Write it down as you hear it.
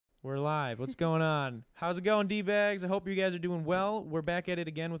We're live. What's going on? How's it going, D-Bags? I hope you guys are doing well. We're back at it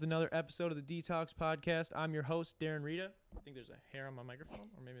again with another episode of the Detox Podcast. I'm your host, Darren Rita. I think there's a hair on my microphone,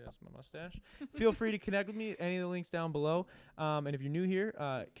 or maybe that's my mustache. Feel free to connect with me. Any of the links down below. And if you're new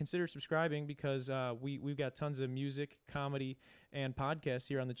here, consider subscribing because we've got tons of music, comedy, and podcasts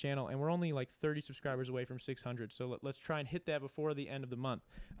here on the channel. And we're only like 30 subscribers away from 600. So let's try and hit that before the end of the month.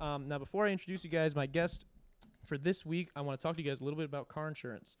 Now, before I introduce you guys, my guest for this week, I want to talk to you guys a little bit about car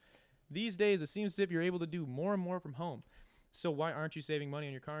insurance. These days, it seems as if you're able to do more and more from home. So why aren't you saving money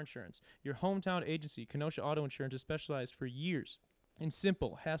on your car insurance? Your hometown agency, Kenosha Auto Insurance, has specialized for years in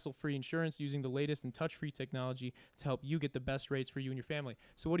simple, hassle-free insurance using the latest and touch-free technology to help you get the best rates for you and your family.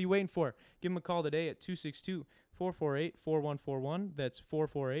 So what are you waiting for? Give them a call today at 262-448-4141. That's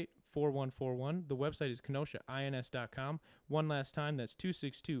 448-4141. The website is kenoshains.com. One last time, that's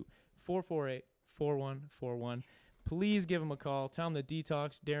 262-448-4141. Please give them a call. Tell them that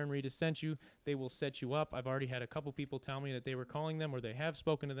Detox, Darren Rita sent you. They will set you up. I've already had a couple people tell me that they were calling them or they have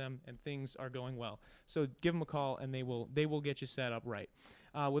spoken to them and things are going well. So give them a call and they will get you set up right.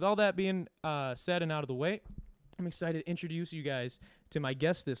 With all that being said and out of the way, I'm excited to introduce you guys to my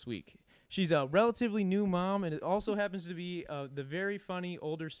guest this week. She's a relatively new mom, and it also happens to be the very funny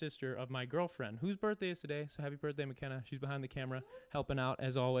older sister of my girlfriend, whose birthday is today. So happy birthday, McKenna. She's behind the camera, helping out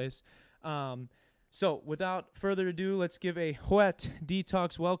as always. So without further ado, let's give a wet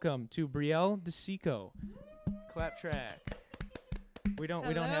detox welcome to Brielle Decicco. Clap track. We don't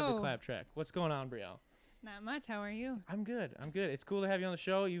have the clap track. What's going on, Brielle? Not much. How are you? I'm good. It's cool to have you on the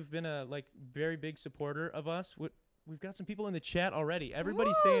show. You've been a very big supporter of us. We've got some people in the chat already.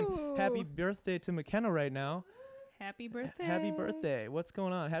 Everybody's saying happy birthday to McKenna right now. Happy birthday. Happy birthday. What's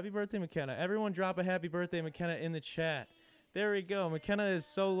going on? Happy birthday, McKenna. Everyone drop a happy birthday, McKenna, in the chat. There we go. McKenna is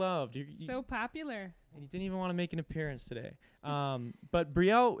so loved. So popular. And you didn't even want to make an appearance today. But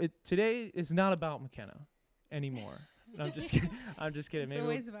Brielle, today is not about McKenna anymore. I'm just kidding. It's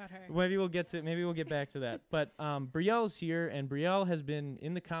always about her. Maybe we'll get back to that. But Brielle's here, and Brielle has been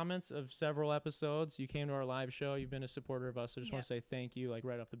in the comments of several episodes. You came to our live show. You've been a supporter of us. So I just want to say thank you,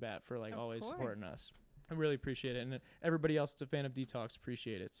 right off the bat, for always supporting us. I really appreciate it, and everybody else that's a fan of Detox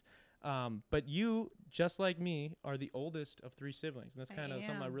appreciate it. But you, just like me, are the oldest of three siblings. And that's kind of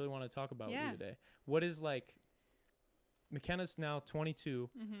something I really want to talk about with you today. What is McKenna's now 22,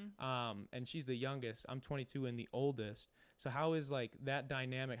 and she's the youngest. I'm 22 and the oldest. So how is that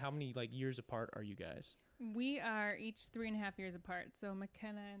dynamic? How many years apart are you guys? We are each 3.5 years apart. So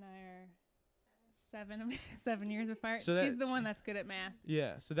McKenna and I are 7 years apart. So she's the one that's good at math.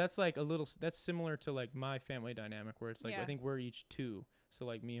 Yeah. So that's that's similar to my family dynamic where it's I think we're each 2. So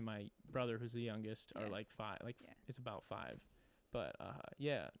me and my brother, who's the youngest, are 5. It's about 5. But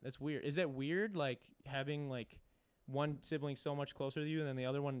that's weird. Is that weird? Having one sibling so much closer to you and then the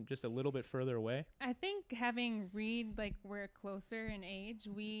other one just a little bit further away? I think having Reed, we're closer in age.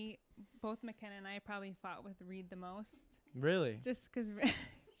 Both McKenna and I probably fought with Reed the most. Really? Just because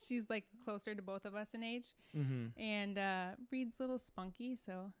she's closer to both of us in age. Mm-hmm. And Reed's a little spunky,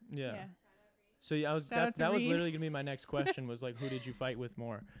 so yeah. So that was literally gonna be my next question was who did you fight with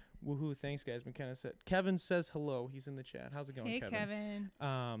more? Woohoo! Thanks, guys. McKenna said. Kevin says hello. He's in the chat. How's it going, Kevin? Hey, Kevin.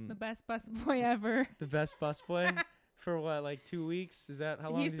 The best busboy ever. The best busboy for what? 2 weeks? Is that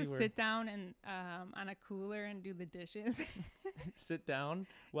how long? He used to sit down and on a cooler and do the dishes. Sit down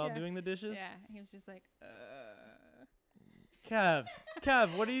while doing the dishes? Yeah. He was just Kev,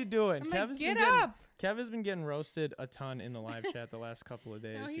 what are you doing? Get up. Kev has been getting roasted a ton in the live chat the last couple of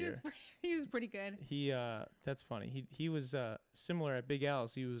days. No, he was pretty good. That's funny. He was similar at Big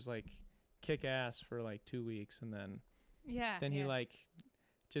Al's. He was kick ass for 2 weeks, and then he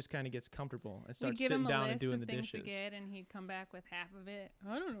just kind of gets comfortable and starts sitting down and doing the dishes. To get, and he'd come back with half of it.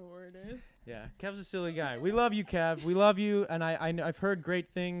 I don't know where it is. Yeah, Kev's a silly guy. We love you, Kev. We love you, and I've heard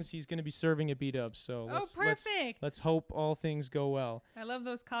great things. He's going to be serving at B-Dubs, so perfect. Let's hope all things go well. I love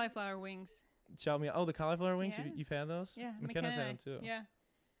those cauliflower wings. Shout me. Oh, the cauliflower wings. Yeah. You've had those? Yeah, McKenna's had them too. Yeah,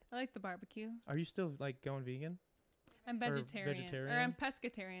 I like the barbecue. Are you still going vegan? I'm vegetarian. Or I'm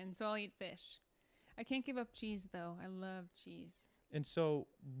pescatarian, so I'll eat fish. I can't give up cheese though. I love cheese. And so,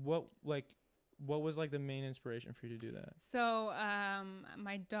 what was the main inspiration for you to do that? So,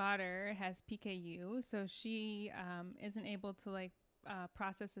 my daughter has PKU, so she isn't able to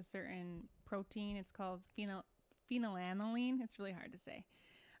process a certain protein. It's called phenylalanine. It's really hard to say.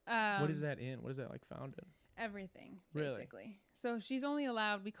 What is that in? What is that found in? Everything, really? Basically. So she's only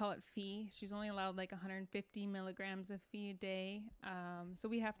allowed, we call it phe. She's only allowed 150 milligrams of phe a day. So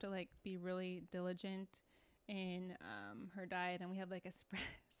we have to be really diligent in her diet, and we have a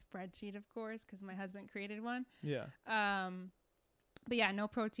spreadsheet, of course, because my husband created one. Yeah. but yeah, no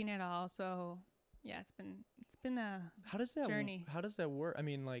protein at all. So yeah, it's been a How does that journey. how does that work? I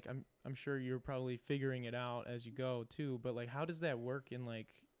mean, like I'm sure you're probably figuring it out as you go too, but like how does that work in like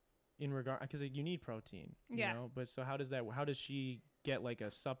in regard, because you need protein, you Yeah. know? But so how does she get like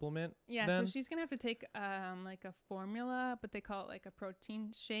a supplement Yeah, so then? she's gonna have to take like a formula, but they call it like a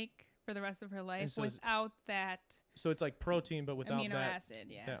protein shake for the rest of her life so without that so it's like protein but without amino that acid.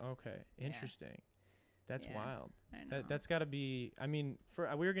 Yeah. that okay, interesting. That's Yeah. wild. I know. That's got to be. I mean, for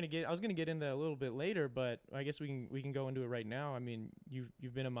we were gonna get. I was gonna get into that a little bit later, but I guess we can go into it right now. I mean,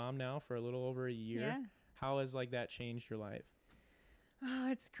 you've been a mom now for a little over a year. Yeah. How has like that changed your life? Oh,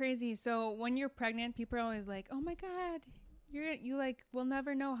 it's crazy. So when you're pregnant, people are always like, "Oh my God, you like will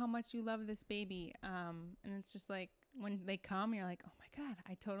never know how much you love this baby." And it's just like when they come, you're like, "Oh my God,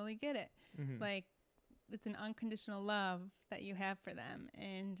 I totally get it." Mm-hmm. Like it's an unconditional love that you have for them,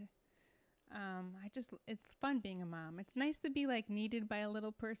 and it's fun being a mom. It's nice to be like needed by a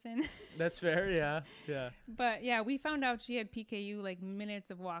little person. That's fair. Yeah. Yeah. But yeah, we found out she had PKU like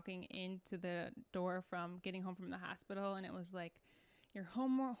minutes of walking into the door from getting home from the hospital, and it was like your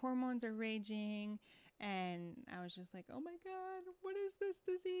hormones are raging. And I was just like, oh my God, what is this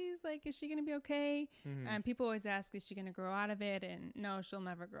disease? Like, is she going to be okay? Mm-hmm. And people always ask, is she going to grow out of it? And no, she'll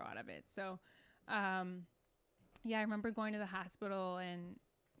never grow out of it. So, yeah, I remember going to the hospital, and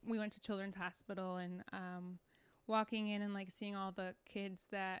we went to Children's Hospital, and walking in and like seeing all the kids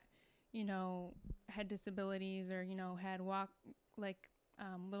that, you know, had disabilities or, you know, had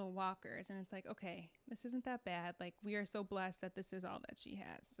little walkers. And it's like, okay, this isn't that bad. Like, we are so blessed that this is all that she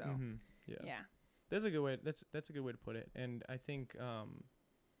has. So, yeah. That's a good way. That's a good way to put it. And I think,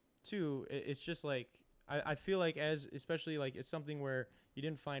 too, it's just like I feel like especially like it's something where you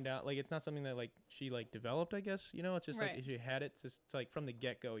didn't find out, like it's not something that like she like developed, I guess, you know. It's just Right. like if you had it, it's like from the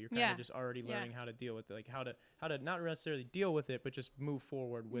get go, you're kind of just already learning how to deal with it, like how to not necessarily deal with it, but just move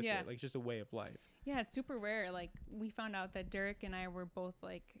forward with it, like just a way of life. Yeah, it's super rare. Like we found out that Derek and I were both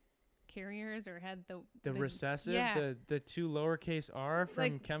like carriers or had the recessive, yeah. the two lowercase r from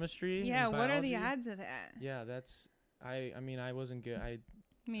like, chemistry. Yeah, and what are the biology. odds of that? Yeah, that's I mean I wasn't good. I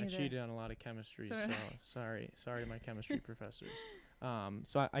cheated on a lot of chemistry, so sorry to my chemistry professors.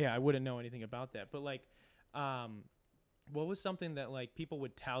 So I wouldn't know anything about that. But like, what was something that like people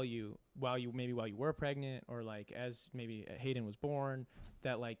would tell you while you were pregnant, or like as maybe Hayden was born,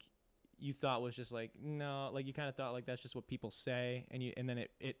 that like you thought was just like, no, like you kind of thought like that's just what people say, and then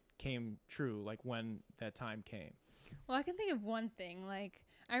it came true like when that time came? Well, I can think of one thing. Like,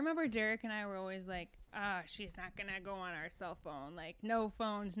 I remember Derek and I were always like, she's not going to go on our cell phone. Like, no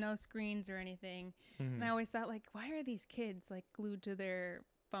phones, no screens or anything. Mm-hmm. And I always thought, like, why are these kids, like, glued to their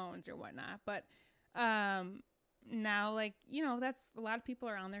phones or whatnot? But now, like, you know, that's a lot of people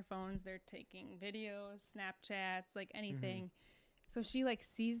are on their phones. They're taking videos, Snapchats, like anything. Mm-hmm. So she, like,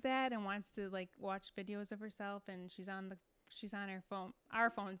 sees that and wants to, like, watch videos of herself. And she's on our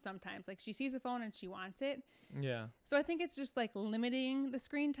phone sometimes. Like, she sees a phone and she wants it. Yeah. So I think it's just like limiting the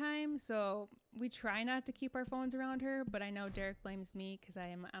screen time. So we try not to keep our phones around her, but I know Derek blames me because I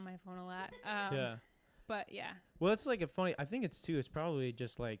am on my phone a lot. Yeah. But yeah. Well, it's like I think it's probably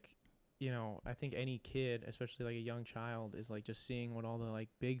just like, you know, I think any kid, especially like a young child, is like just seeing what all the like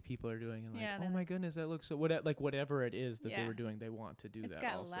big people are doing and like, oh my goodness, that looks so whatever it is that they were doing, they want to do that. It's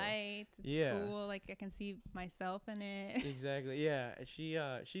got also lights. It's cool. Like I can see myself in it. Exactly. Yeah.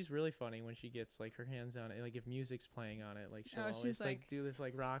 She's really funny when she gets like her hands on it. Like if music's playing on it, like she'll always like do this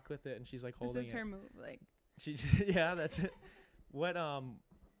like rock with it, and she's like holding it. This is her move. Like she just, yeah, that's it. What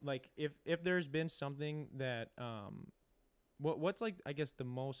like if there's been something that what's like I guess the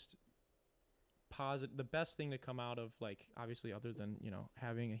most positive, the best thing to come out of, like obviously other than, you know,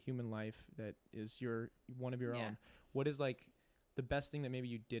 having a human life that is one of your own, what is like the best thing that maybe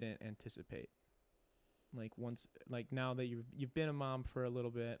you didn't anticipate, like once, like now that you've been a mom for a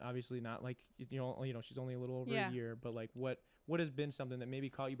little bit, obviously not like, you know she's only a little over a year, but like what has been something that maybe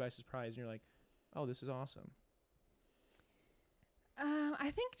caught you by surprise and you're like, oh, this is awesome? I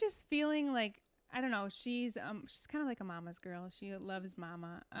think just feeling like, I don't know, she's kind of like a mama's girl. She loves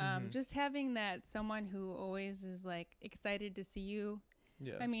mama. Just having that someone who always is like excited to see you.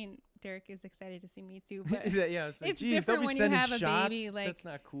 Yeah. I mean, Derek is excited to see me too, but yeah, it's like, geez, different when you have shots. A baby. Like, that's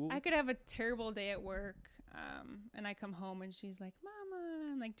not cool. I could have a terrible day at work, and I come home and she's like,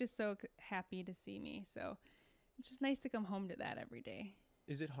 "Mama," and like just so happy to see me. So it's just nice to come home to that every day.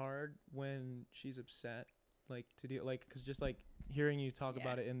 Is it hard when she's upset? Like to do, like, cause just like hearing you talk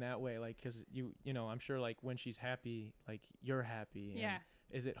about it in that way, like, cause you know, I'm sure like when she's happy, like you're happy. Yeah.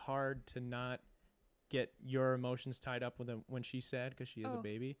 Is it hard to not get your emotions tied up with them when she's sad, cause she is a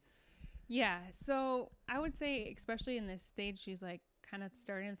baby? Yeah. So I would say, especially in this stage, she's like kind of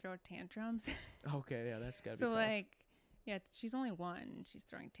starting to throw tantrums. Okay, yeah, that's gotta be So tough. like, yeah, she's only 1 and she's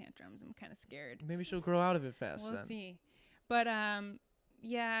throwing tantrums. I'm kind of scared. Maybe she'll grow out of it fast. We'll then. see. But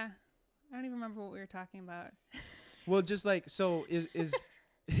yeah, I don't even remember what we were talking about. Well, just like so is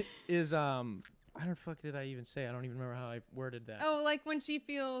I don't fuck did I even say? I don't even remember how I worded that. Oh, like when she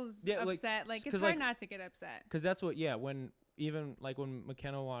feels upset, like it's hard not to get upset. Because that's what, yeah. When even like when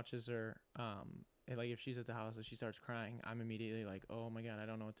McKenna watches her, and, like if she's at the house and she starts crying, I'm immediately like, oh my god, I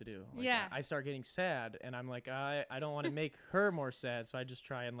don't know what to do. Like, yeah. I start getting sad, and I'm like, I don't want to make her more sad, so I just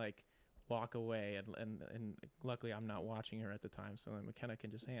try and like walk away, and luckily I'm not watching her at the time, so then McKenna can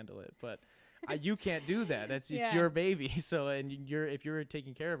just handle it. But you can't do that. It's your baby. So and if you're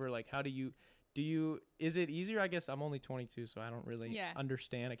taking care of her, like how do you is it easier? I guess I'm only 22, so I don't really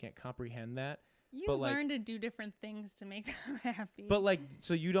understand. I can't comprehend that. You learn to do different things to make them happy. But like,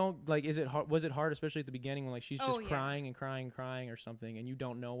 so you don't like, is it hard? Was it hard, especially at the beginning when like she's just crying and crying and crying or something, and you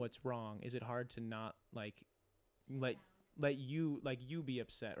don't know what's wrong? Is it hard to not like let you be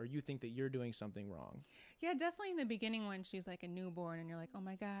upset, or you think that you're doing something wrong? Yeah, definitely in the beginning when she's like a newborn and you're like, oh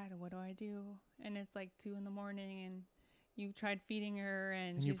my god, what do I do? And it's like 2 a.m. and you tried feeding her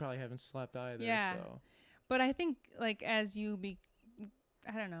and you probably haven't slept either. Yeah. So. But I think like as you get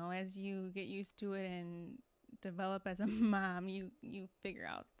used to it and develop as a mom, you figure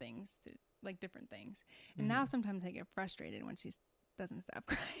out things to like different things. And now sometimes I get frustrated when she doesn't stop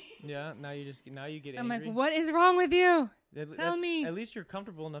crying. Yeah, now you get angry. I'm like, what is wrong with you? Tell me. At least you're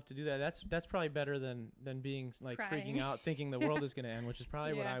comfortable enough to do that. That's probably better than being like crying. Freaking out, thinking the world is going to end, which is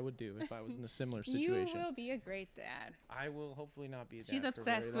probably what I would do if I was in a similar situation. You will be a great dad. I will hopefully not be a dad. She's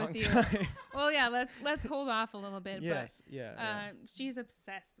obsessed for a very with long you. time. Well, yeah, let's hold off a little bit. Yes, but, yeah. She's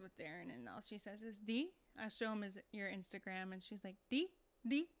obsessed with Darren, and all she says is D. I show him your Instagram, and she's like D.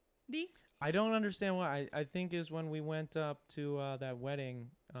 I don't understand why. I think is when we went up to that wedding.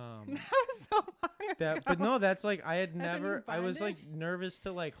 That was so long ago. But no, that's like I was like nervous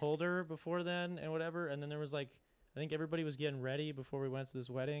to like hold her before then and whatever, and then there was like I think everybody was getting ready before we went to this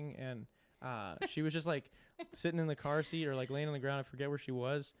wedding, and she was just like sitting in the car seat or like laying on the ground. I forget where she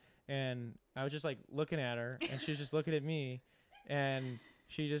was, and I was just like looking at her, and she was just looking at me, and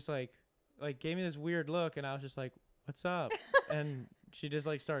she just like gave me this weird look, and I was just like, "What's up?" And she just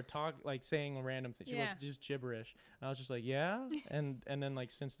like started saying a random thing. She was just gibberish. And I was just like, yeah. And then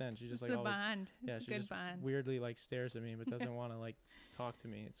like since then she just it's like a always bond. Yeah, it's she a good just bond. weirdly like stares at me but doesn't want to like talk to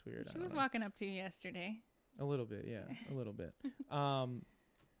me. It's weird. She was walking up to you yesterday. A little bit, yeah. A little bit.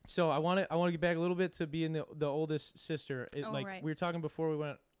 So I want to get back a little bit to being the oldest sister. Right. We were talking before we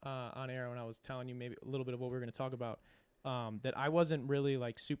went on air when I was telling you maybe a little bit of what we were going to talk about. That I wasn't really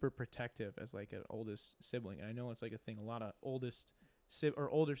like super protective as like an oldest sibling. And I know it's like a thing a lot of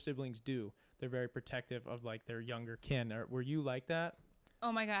older siblings do. They're very protective of like their younger kin. Were you like that?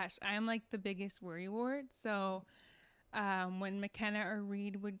 Oh my gosh, I am like the biggest worry wart. So when McKenna or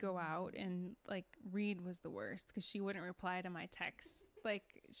Reed would go out, and like Reed was the worst because she wouldn't reply to my texts.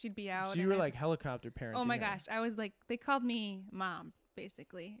 Like she'd be out. So you were like helicopter parenting. Oh my gosh, I was like, they called me mom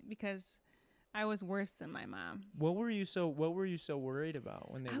basically because I was worse than my mom. What were you so worried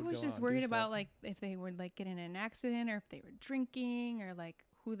about when they would go out? I was just worried about like if they would like get in an accident or if they were drinking or like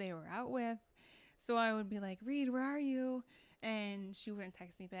who they were out with. So I would be like, Reed, where are you? And she wouldn't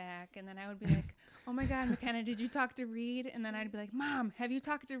text me back. And then I would be like, oh my God, McKenna, did you talk to Reed? And then I'd be like, Mom, have you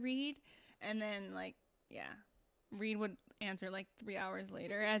talked to Reed? And then like, yeah, Reed would answer like 3 hours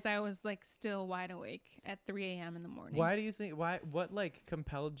later as I was like still wide awake at 3 a.m. in the morning. Why do you think, what like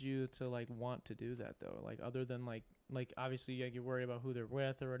compelled you to like want to do that though? Like other than like obviously like you worry about who they're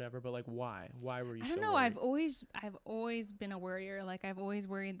with or whatever, but like why were you so worried? I've always been a worrier. Like I've always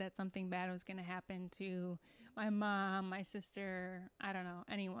worried that something bad was going to happen to my mom, my sister, I don't know,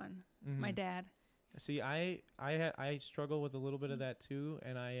 anyone, my dad. See, I struggle with a little bit of that too.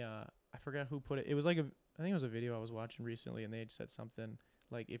 And I forgot who put it. It was like I think it was a video I was watching recently, and they had said something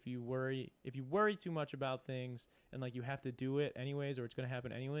like if you worry too much about things and like you have to do it anyways or it's going to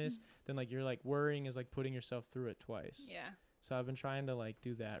happen anyways, then like you're like worrying is like putting yourself through it twice. Yeah. So I've been trying to like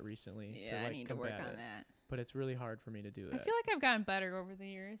do that recently. Yeah, to, like, I need to work on that. But it's really hard for me to do that. I feel like I've gotten better over the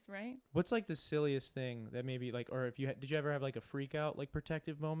years, right? What's like the silliest thing that maybe like, or if you did you ever have like a freak out like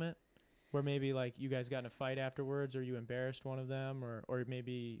protective moment? Where maybe like you guys got in a fight afterwards, or you embarrassed one of them, or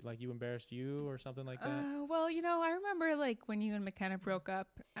maybe like you embarrassed you or something like that. Well, I remember like when you and McKenna broke up.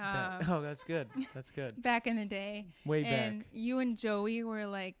 Oh, that's good. That's good. Back in the day. Way back. And you and Joey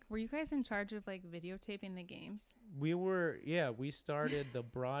were you guys in charge of like videotaping the games? We were, yeah. We started the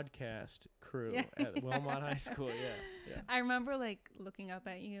broadcast crew at Wilmot High School. Yeah. I remember like looking up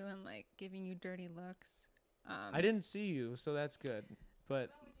at you and like giving you dirty looks. I didn't see you, so that's good. But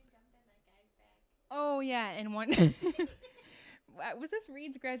Oh yeah, and one was this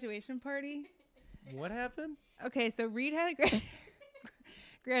Reed's graduation party? what happened? Okay, so Reed had a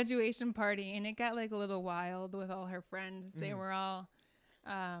graduation party, and it got like a little wild with all her friends. They were all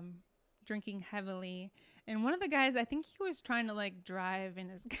drinking heavily, and one of the guys, I think he was trying to like drive in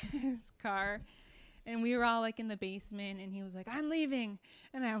his car, and we were all like in the basement, and he was like, "I'm leaving,"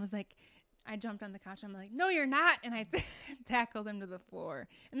 and I was like, I jumped on the couch. I'm like, "No, you're not!" And I tackled him to the floor.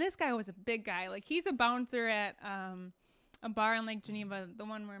 And this guy was a big guy. Like he's a bouncer at a bar in Lake Geneva, the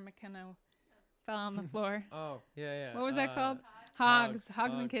one where McKenna fell on the floor. Oh, yeah. What was that called? Hogs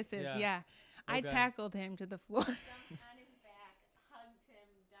Hugs and kisses. Yeah. I Okay. tackled him to the floor. Jumped on his back, hugged him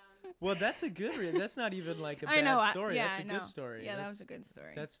down. Well, that's a good that's not even like a I know, bad story. yeah, That's a I know. good story. Yeah, that That's- was a good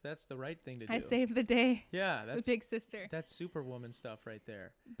story. That's the right thing to do. I saved the day. Yeah, The that's big sister. that's superwoman stuff right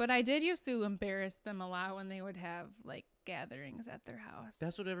there. But I did used to embarrass them a lot when they would have like gatherings at their house.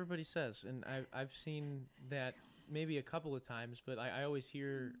 That's what everybody says, and I've seen that maybe a couple of times, but I always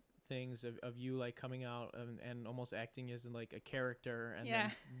hear things of you like coming out and almost acting as in like a character and Yeah.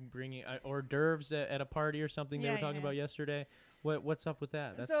 then bringing hors d'oeuvres at a party or something they Yeah, were talking yeah. about yesterday. What's up with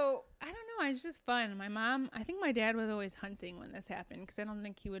that? So I don't know. It's just fun. My mom, I think my dad was always hunting when this happened because I don't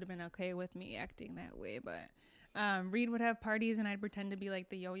think he would have been okay with me acting that way. But Reed would have parties and I'd pretend to be like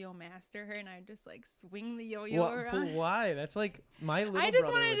the yo-yo master, and I'd just like swing the yo-yo around. Why? That's like my little. I just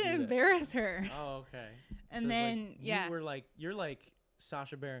brother wanted would to do that. embarrass her. Oh, okay. And So it's then, like, yeah. you're like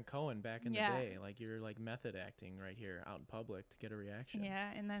Sacha Baron Cohen back in Yeah. the day. Like you're like method acting right here out in public to get a reaction. Yeah,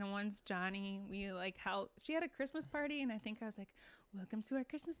 and then once Johnny, we like she had a Christmas party, and I think I was like, "Welcome to our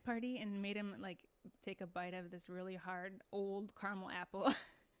Christmas party," and made him like take a bite of this really hard old caramel apple.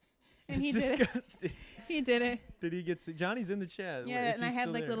 And he It's did it. disgusting. He did it. Did he get Johnny's in the chat? Yeah, if and I he's had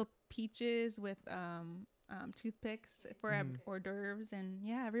still like there. little peaches with toothpicks for hors d'oeuvres, and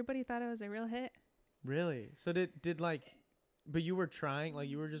yeah, everybody thought it was a real hit. Really? So did like, but you were trying, like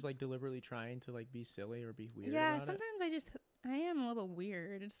you were just like deliberately trying to like be silly or be weird. Yeah, about it? sometimes I am a little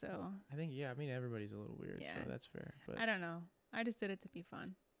weird, so I think I mean everybody's a little weird, Yeah. so that's fair. But I don't know. I just did it to be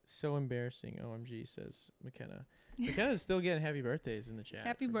fun. so embarrassing. OMG, says McKenna. McKenna's still getting happy birthdays in the chat.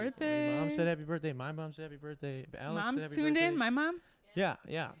 Happy from people. birthday. Your mom said happy birthday. My mom said happy birthday. Alex Mom's said happy tuned birthday. in. My mom. Yeah,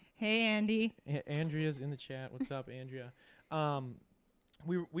 yeah. Hey, Andy. Andrea's in the chat. What's up, Andrea?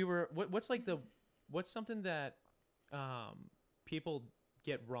 We were what's something that people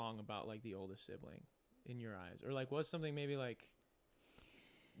get wrong about like the oldest sibling in your eyes, or like what's something maybe like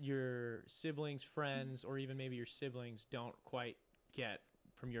your siblings, friends, or even maybe your siblings don't quite get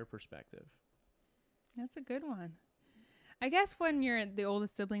from your perspective? That's a good one. I guess when you're the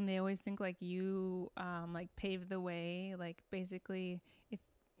oldest sibling, they always think like you like paved the way. Like basically,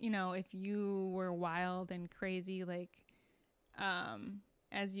 if you were wild and crazy, like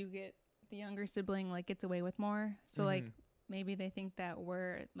as you get the younger sibling like gets away with more. So like maybe they think that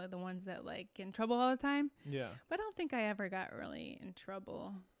we're the ones that like get in trouble all the time. Yeah. But I don't think I ever got really in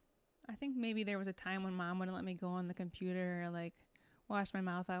trouble. I think maybe there was a time when mom wouldn't let me go on the computer or like wash my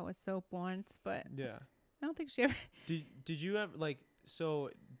mouth out with soap once, but Yeah. I don't think she ever. Did you have like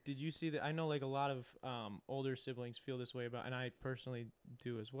so? Did you see that? I know like a lot of older siblings feel this way about, and I personally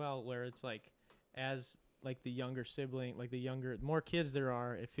do as well. Where it's like, as like the younger sibling, like the more kids there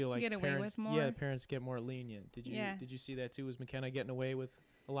are, I feel like Get away parents, with more? yeah, parents get more lenient. Did you Yeah. did you see that too? Was McKenna getting away with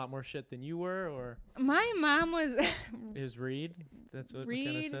a lot more shit than you were, or My mom was. is Reed? That's what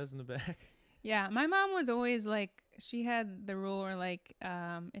McKenna Reed? says in the back. Yeah, my mom was always like, she had the rule where like,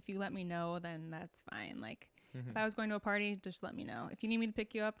 if you let me know, then that's fine. Like, if I was going to a party, just let me know. If you need me to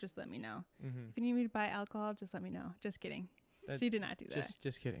pick you up, just let me know. If you need me to buy alcohol, just let me know. Just kidding. She did not do that.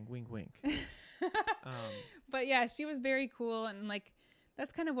 Just kidding. Wink, wink. But yeah, she was very cool, and like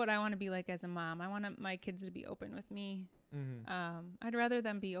that's kind of what I want to be like as a mom. I want my kids to be open with me. I'd rather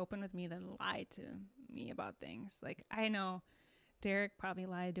them be open with me than lie to me about things. Like I know Derek probably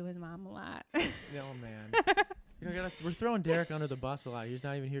lied to his mom a lot. No, man. We're throwing Derek under the bus a lot. He's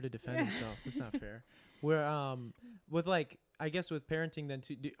not even here to defend himself. That's not fair. We're with like, I guess with parenting then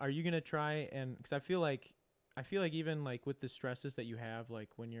too, are you gonna try and, because I feel like even like with the stresses that you have, like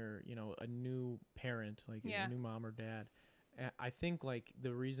when you're a new parent, like a new mom or dad, I think like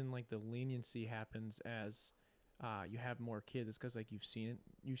the reason like the leniency happens as you have more kids is because like you've seen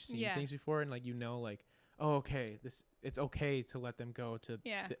things before, and like like, oh, okay, it's okay to let them go to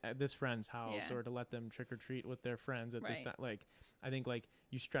Yeah. this friend's house Yeah. or to let them trick or treat with their friends at this Right. time. Like, I think like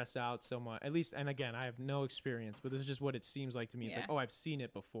you stress out so much. At least, and again, I have no experience, but this is just what it seems like to me. It's like, Yeah. oh, I've seen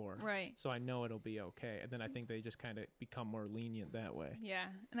it before, Right. so I know it'll be okay. And then I think they just kind of become more lenient that way.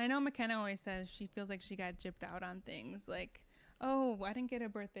 Yeah. And I know McKenna always says she feels like she got gypped out on things like, oh, I didn't get a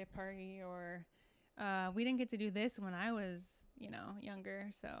birthday party, or we didn't get to do this when I was, younger.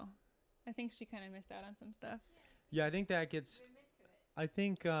 So I think she kind of missed out on some stuff. Yeah, I think that gets. I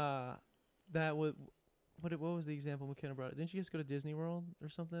think that would. What was the example McKenna brought? Didn't she just go to Disney World or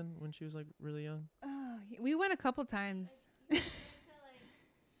something when she was like really young? Oh, we went a couple times. We went to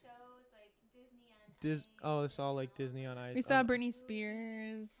like shows like Disney on Ice. Oh, it's all like Disney on Ice. We saw Oh, Britney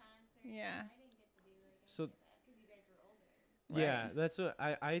Spears. Concerts. Yeah. I didn't get to do any So- of that because you guys were older. Yeah, Right. that's what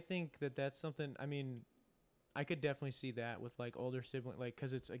I think that's something. I mean, I could definitely see that with like older sibling, like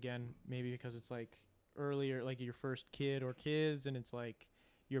because it's again maybe because it's like earlier, like your first kid or kids, and it's like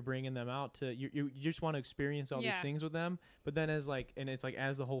you're bringing them out to you just want to experience all these Yeah. things with them. But then as like and it's like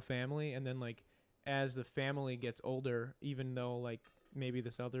as the whole family, and then like as the family gets older, even though like maybe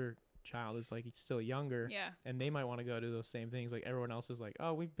this other child is like still younger. Yeah. And they might want to go do those same things. Like everyone else is like,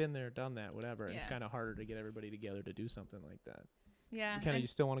 oh, we've been there, done that, whatever. And it's Yeah. kind of harder to get everybody together to do something like that. Yeah. McKenna, and you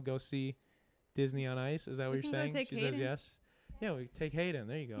still want to go see Disney on Ice? Is that what We you're can go saying? take She says Hayden. yes. Yeah, we take Hayden.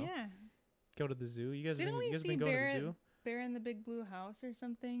 There you go. yeah. Go to the zoo. You guys, Didn't we you guys see been going Bear to at- the zoo? Bear in the Big Blue House or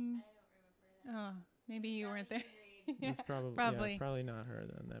something. I don't remember that. Oh, maybe you weren't there. Probably It's probably Probably. Yeah, probably not her.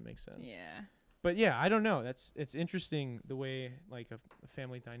 Then that makes sense. Yeah. But yeah, I don't know. It's interesting the way like a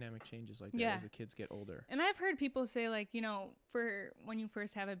family dynamic changes like that Yeah. as the kids get older. And I've heard people say, like, for when you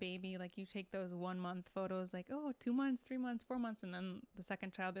first have a baby, like you take those 1 month photos, like, oh, 2 months, 3 months, 4 months. And then the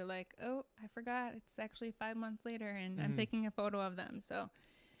second child, they're like, oh, I forgot. It's actually 5 months later and I'm Mhm. taking a photo of them. So,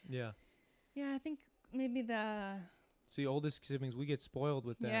 Yeah. yeah, I think maybe See, oldest siblings, we get spoiled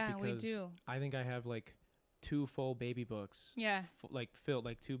with that yeah, we because do. I think I have like 2 full baby books. Yeah. Like filled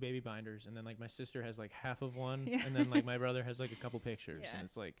like 2 baby binders, and then like my sister has like half of one, Yeah. and then like my brother has like a couple pictures, Yeah. and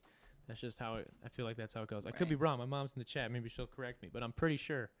it's like that's just how I feel like that's how it goes. I could be Right. wrong. My mom's in the chat. Maybe she'll correct me, but I'm pretty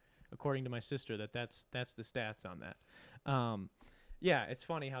sure, according to my sister, that's the stats on that. Yeah, it's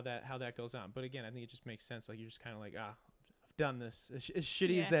funny how that goes on. But again, I think it just makes sense. Like you're just kind of like I've done this. As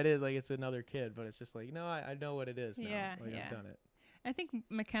shitty as Yeah. that is, like it's another kid, but it's just like no, I know what it is now. Yeah, Like yeah. I've done it. I think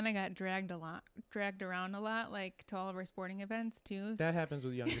McKenna got dragged around a lot, like to all of our sporting events too. That happens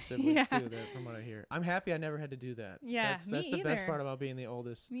with younger siblings Yeah. too. That from what I hear, I'm happy I never had to do that. Yeah, that's me the best either. part about being the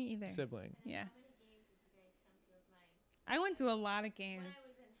oldest Me either. sibling. Yeah. How many games did you guys come to of mine? I went to a lot of When games. I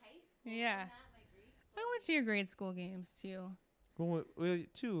was in high school, Yeah. not my grade school. I went to your grade school games too. Well,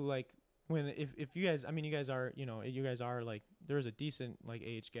 too, like when if you guys, I mean, you guys are like there's a decent like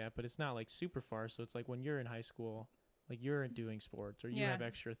age gap, but it's not like super far. So it's like when you're in high school, like you're doing sports or you Yeah. have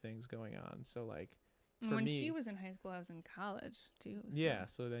extra things going on. So like And for when me, she was in high school, I was in college too. So. yeah.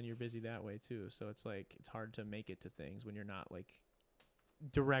 So then you're busy that way too. So it's like it's hard to make it to things when you're not like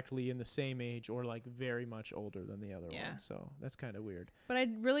directly in the same age or like very much older than the other Yeah. one. So that's kind of weird. But I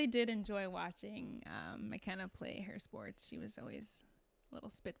really did enjoy watching McKenna play her sports. She was always a little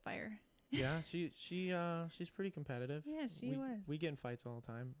spitfire. Yeah, she's pretty competitive. Yeah, she was. We get in fights all the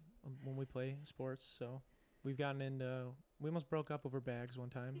time when we play sports. So we've gotten into. We almost broke up over bags one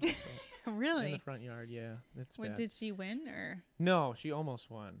time. So in the Really? front yard, yeah, that's What bad. did she win or? No, she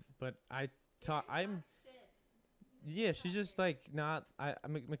almost won, but I'm. Yeah, she's just like not.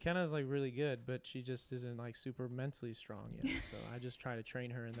 McKenna's like really good, but she just isn't like super mentally strong yet. So I just try to train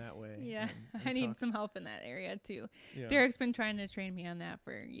her in that way. Yeah, and I need talk- some help in that area too. yeah. Derek's been trying to train me on that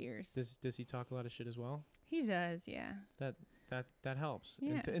for years. Does he talk a lot of shit as well? He does, yeah. That helps.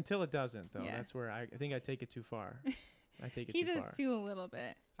 Yeah. Until it doesn't, though. Yeah. That's where I think I take it too far. I take it He too does far. too a little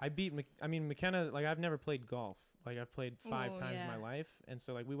bit. I beat. McKenna. Like I've never played golf. Like I've played 5 Oh, times in yeah. my life, and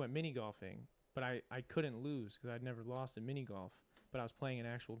so like we went mini golfing, but I couldn't lose because I'd never lost in mini golf. But I was playing an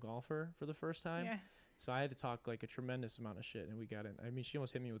actual golfer for the first time, Yeah. so I had to talk like a tremendous amount of shit, and we got in. I mean, she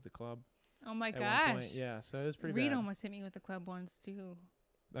almost hit me with the club Oh my at one gosh. point. Yeah, so it was pretty Reed bad. almost hit me with the club once too.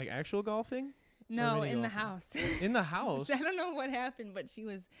 Like actual golfing No, mini in the golfing? house. in the house. I don't know what happened, but she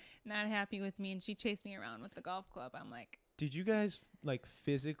was not happy with me and she chased me around with the golf club. I'm like, Did you guys like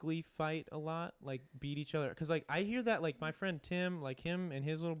physically fight a lot, like beat each other? Because like I hear that like my friend Tim, like him and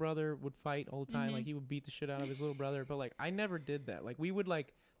his little brother would fight all the time. Mhm. Like he would beat the shit out of his little brother. But like I never did that. Like we would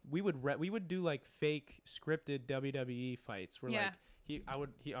do like fake scripted WWE fights where Yeah. like I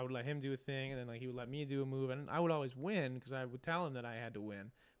would let him do a thing and then like he would let me do a move and I would always win because I would tell him that I had to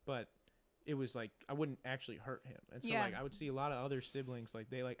win. But it was like I wouldn't actually hurt him. And so Yeah. like I would see a lot of other siblings like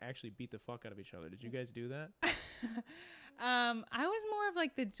they like actually beat the fuck out of each other. Did you guys do that? I was more of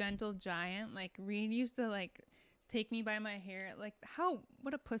like the gentle giant. Like Reed used to like take me by my hair. Like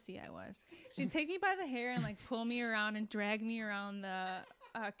what a pussy I was. She'd take me by the hair and like pull me around and drag me around the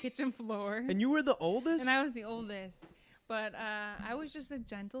kitchen floor. And you were the oldest? And I was the oldest. But I was just a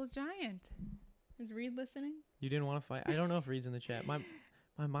gentle giant. Is Reed listening? You didn't want to fight? I don't know if Reed's in the chat.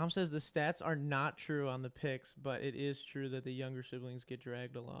 My mom says the stats are not true on the picks, but it is true that the younger siblings get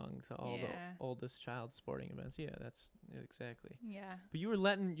dragged along to all the oldest child's sporting events. Yeah, that's exactly. Yeah. But you were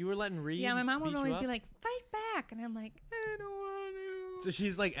letting Reed. Yeah, my mom would beat you always up? be like, "Fight back," and I'm like, "I don't want to." So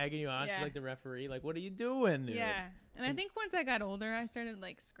she's like egging you on. Yeah. She's like the referee. Like, what are you doing, dude? Yeah. And I think once I got older, I started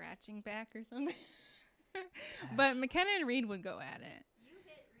like scratching back or something. But McKenna and Reed would go at it. You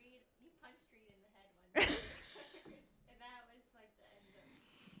hit Reed. You punched Reed in the head one time. And that was like the end of.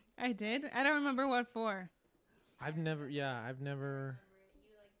 I did. I don't remember what for. I've never. You like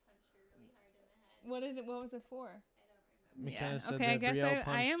punched her really hard in the head. What was it for? I don't remember. McKenna said Okay, that I guess Brielle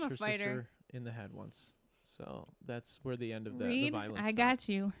I am punched a her fighter. sister in the head once. So that's where the end of the Reed, violence I stopped. got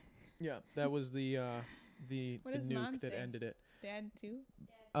you. Yeah, that was the What does Mom nuke that say? ended it. Dad too.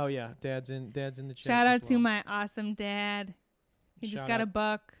 Oh yeah, dad's in the chat. Shout as out to well. my awesome dad. He just Shout got out- a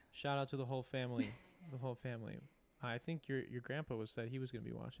buck. Shout out to the whole family. The whole family. I think your grandpa said he was going to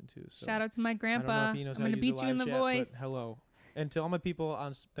be watching too. So Shout out to my I don't know grandpa. if he knows I'm how to gonna use beat the you in live the chat, but voice. hello. And to all my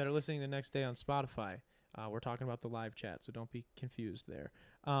people that are listening the next day on Spotify, we're talking about the live chat, so don't be confused there.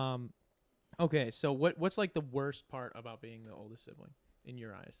 Okay, so what's like the worst part about being the oldest sibling in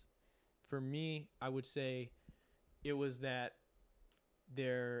your eyes? For me, I would say it was that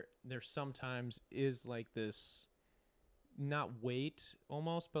there sometimes is like this, not weight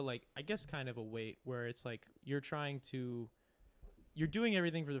almost, but like I guess kind of a weight where it's like you're doing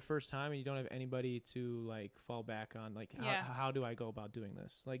everything for the first time and you don't have anybody to like fall back on. Like Yeah. how do I go about doing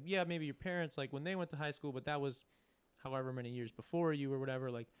this? Like, yeah, maybe your parents, like when they went to high school, but that was however many years before you or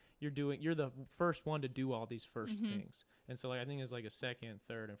whatever. Like you're the first one to do all these first things. And so like I think as like a second,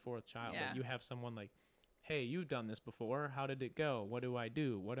 third, and fourth child, Yeah. like you have someone like, hey, you've done this before. How did it go? What do I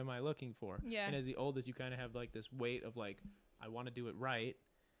do? What am I looking for? Yeah. And as the oldest, you kind of have like this weight of like, I want to do it right,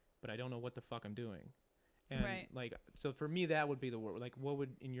 but I don't know what the fuck I'm doing. And Right. like, so for me, that would be the word. Like, what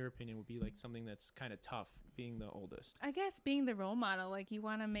would, in your opinion, would be like something that's kind of tough being the oldest? I guess being the role model, like you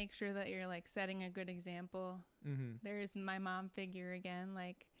want to make sure that you're like setting a good example. Mm-hmm. There's my mom figure again.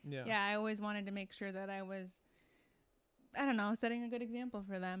 Like, Yeah. yeah, I always wanted to make sure that I was, I don't know, setting a good example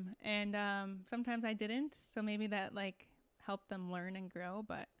for them. And sometimes I didn't. So maybe that like helped them learn and grow.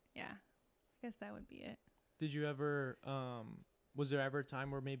 But yeah, I guess that would be it. Did you ever, was there ever a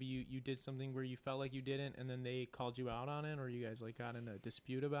time where maybe you did something where you felt like you didn't and then they called you out on it, or you guys like got in a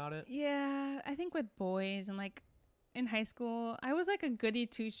dispute about it? Yeah, I think with boys and like in high school, I was like a goody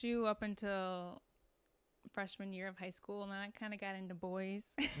two shoe up until freshman year of high school, and then I kind of got into boys.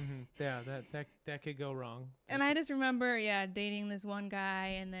 Mm-hmm. Yeah, that could go wrong. And I just remember, dating this one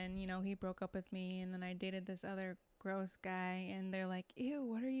guy, and then, he broke up with me, and then I dated this other gross guy, and they're like, ew,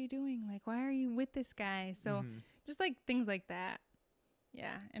 what are you doing? Like, why are you with this guy? So just like things like that.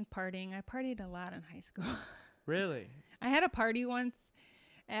 Yeah. And partying. I partied a lot in high school. Really? I had a party once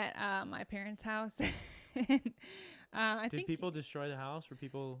at my parents' house. And, I Did think people destroy the house? Were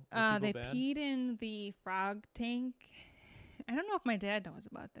people they bad? peed in the frog tank. I don't know if my dad knows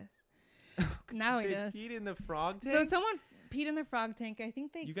about this. Now he They does. peed in the frog tank? So someone peed in the frog tank. I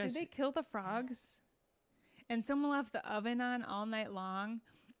think You guys- did they kill the frogs? And someone left the oven on all night long.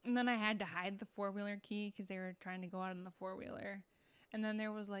 And then I had to hide the four-wheeler key because they were trying to go out in the four-wheeler. And then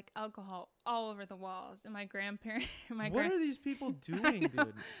there was like alcohol all over the walls. And my grandparent, What are these people doing,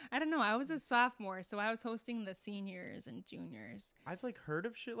 dude? I don't know. I was a sophomore, so I was hosting the seniors and juniors. I've like heard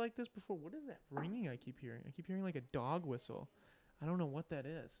of shit like this before. What is that ringing I keep hearing? I keep hearing like a dog whistle. I don't know what that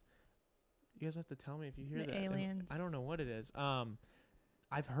is. You guys have to tell me if you hear The that. And aliens. I don't know what it is.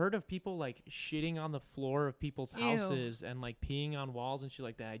 I've heard of people like shitting on the floor of people's Ew. houses and like peeing on walls and shit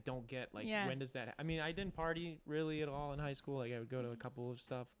like that. I don't get like Yeah. when does that? I mean, I didn't party really at all in high school. Like I would go to a couple of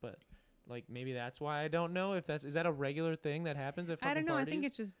stuff, but like maybe that's why I don't know if is that a regular thing that happens at fucking I don't know. parties? I think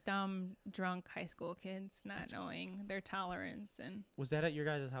it's just dumb, drunk high school kids not knowing their tolerance. And Was that at your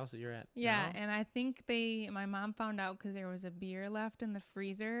guys' house that you're at? yeah, now? and I think my mom found out because there was a beer left in the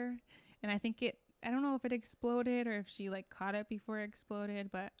freezer. And I think I don't know if it exploded or if she like caught it before it exploded,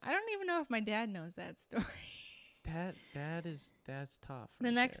 but I don't even know if my dad knows that story. That's tough. The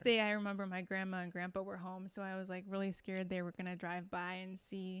right next there. day, I remember my grandma and grandpa were home, so I was like really scared they were gonna drive by and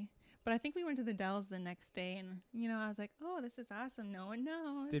see. But I think we went to the Dells the next day, and I was like, oh, this is awesome. No one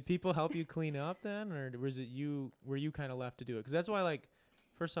knows. Did people help you clean up then, or was it you? Were you kind of left to do it? Because that's why, like,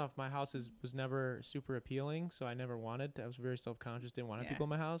 first off, my house was never super appealing, so I never wanted to. I was very self-conscious, didn't want people in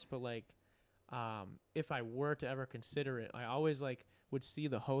my house. But like, if I were to ever consider it, I always like would see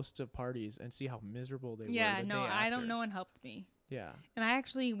the hosts of parties and see how miserable they were. Yeah, no, I don't. No one helped me. Yeah. And I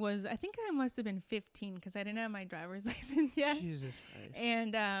actually was. I think I must have been 15 because I didn't have my driver's license yet. Jesus Christ.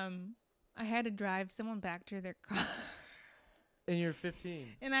 And I had to drive someone back to their car. And you're 15.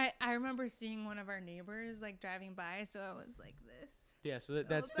 And I remember seeing one of our neighbors like driving by, so I was like this. Yeah, so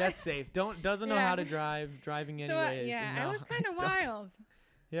that's safe. Doesn't know how to driving anyways. Yeah, it was kind of wild.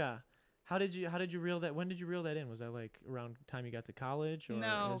 Yeah. How did you reel that? When did you reel that in? Was that like around the time you got to college? Or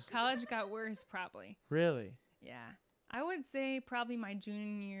no, college got worse probably. Really? Yeah. I would say probably my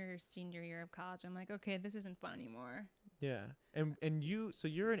senior year of college. I'm like, okay, this isn't fun anymore. Yeah. And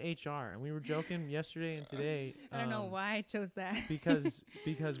you're in HR, and we were joking yesterday and today. I don't know why I chose that. because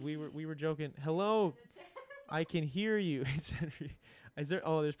we were joking. Hello, I can hear you. Is there?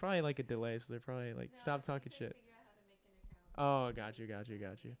 Oh, there's probably like a delay, so they're probably like, stop talking shit. Oh, got you.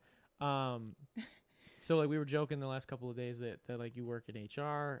 So like we were joking the last couple of days that like you work in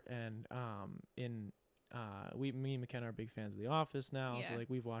HR, and me and McKenna are big fans of The Office now. Yeah. So like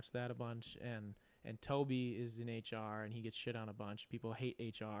we've watched that a bunch, and Toby is in HR, and he gets shit on a bunch. People hate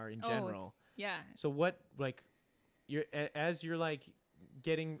HR in general. Yeah. So what, like, as you're like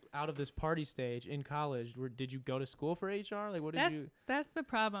getting out of this party stage in college, did you go to school for HR? Like, what did you? That's the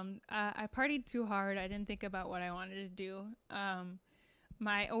problem. I partied too hard. I didn't think about what I wanted to do.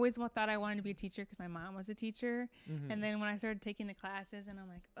 I always thought I wanted to be a teacher because my mom was a teacher. Mm-hmm. And then when I started taking the classes, and I'm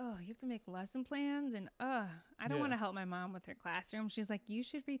like, oh, you have to make lesson plans, and I don't want to help my mom with her classroom. She's like, you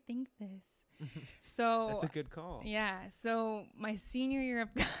should rethink this. So that's a good call. Yeah. So my senior year of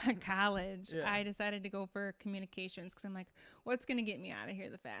college, I decided to go for communications because I'm like, what's going to get me out of here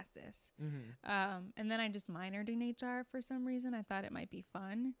the fastest? Mm-hmm. And then I just minored in HR for some reason. I thought it might be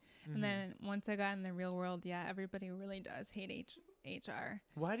fun. Mm-hmm. And then once I got in the real world, everybody really does hate HR.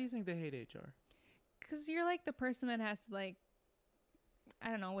 Why do you think they hate HR? Because you're like the person that has to like, I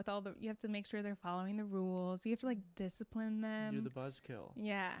don't know, you have to make sure they're following the rules. You have to like discipline them. You're the buzzkill.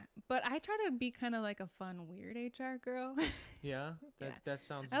 Yeah. But I try to be kind of like a fun, weird HR girl. Yeah? That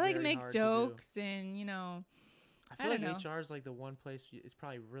sounds I like very make hard jokes to do. And, I feel like HR is like the one place it's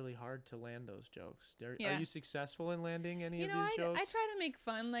probably really hard to land those jokes. Are you successful in landing any of these jokes? I try to make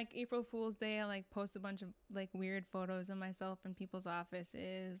fun. Like April Fool's Day, I like post a bunch of like weird photos of myself in people's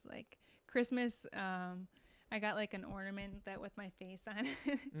offices. Like Christmas, I got like an ornament with my face on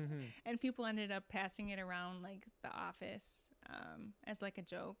it. Mm-hmm. And people ended up passing it around like the office as like a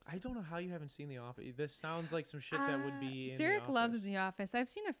joke. I don't know how you haven't seen The Office. This sounds like some shit that would be in Derek The Office. Loves The Office. I've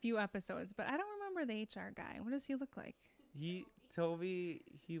seen a few episodes, but I don't remember the HR guy. What does he look like? Toby,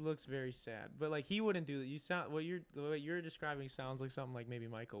 he looks very sad. But like he wouldn't do that. The way you're describing sounds like something like maybe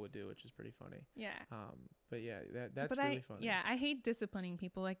Michael would do, which is pretty funny. Yeah. But yeah, that's really funny. Yeah, I hate disciplining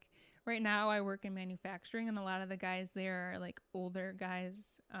people. Like right now I work in manufacturing, and a lot of the guys there are like older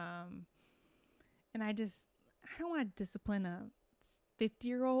guys. And I don't want to discipline a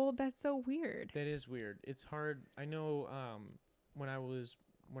 50-year-old. That's so weird. That is weird. It's hard. I know when I was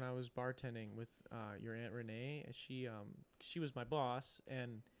bartending with your Aunt Renee, she was my boss,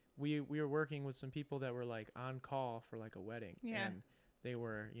 and we were working with some people that were like on call for like a wedding. Yeah. And they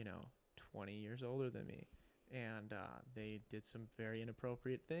were, 20 years older than me. And they did some very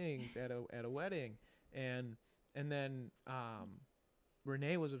inappropriate things at a wedding. And then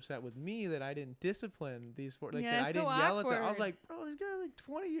Renee was upset with me that I didn't discipline these four. Like that I didn't yell at them. I was like, bro, this guy's like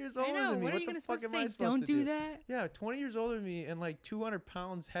 20 years older than me. What the fuck am I supposed to do? Don't do that. Yeah, 20 years older than me and like 200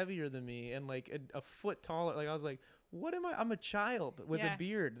 pounds heavier than me and like a foot taller. Like I was like, what am I? I'm a child with a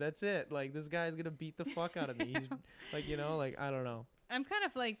beard. That's it. Like this guy's gonna beat the fuck out of me. He's like, like I don't know. I'm kind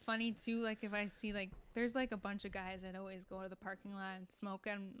of like funny too. Like if I see like there's like a bunch of guys that always go to the parking lot and smoke,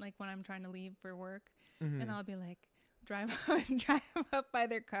 and like when I'm trying to leave for work, and I'll be like, drive up by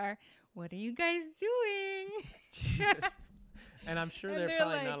their car. What are you guys doing? Jesus. And I'm sure they're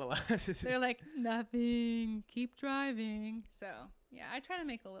probably like, not allowed to. They're like, nothing. Keep driving. So yeah, I try to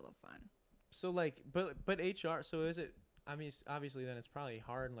make a little fun. So like, but HR. So is it? I mean, obviously, then it's probably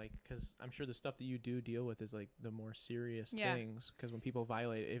hard, like, because I'm sure the stuff that you do deal with is like the more serious things. Because when people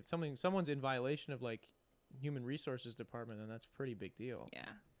violate, if someone's in violation of like human resources department, then that's a pretty big deal. Yeah,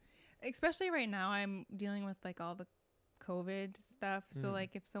 especially right now, I'm dealing with like all the COVID stuff. So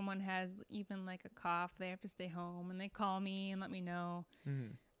like if someone has even like a cough, they have to stay home, and they call me and let me know.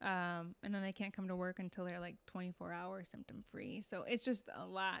 And then they can't come to work until they're like 24 hours symptom free. So it's just a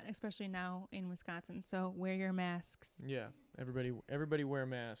lot, especially now in Wisconsin. So wear your masks. Yeah, everybody wear a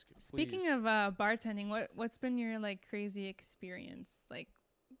mask. Speaking please. of bartending, what's been your like crazy experience? Like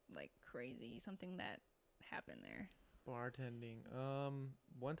crazy, something that happened there. Bartending.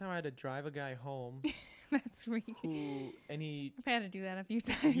 One time I had to drive a guy home. That's weird. I've had to do that a few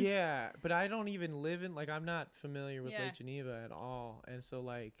times. Yeah, but I don't even live in, like, I'm not familiar with Yeah. Lake Geneva at all, and so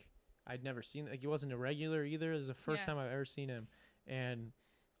like I'd never seen, like, he wasn't a regular either. It was the first time I've ever seen him, and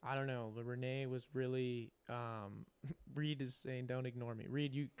I don't know. Renee was really. Reed is saying, "Don't ignore me."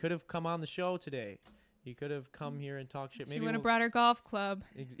 Reed, you could have come on the show today. You could have come here and talk shit. She Maybe would have brought her golf club.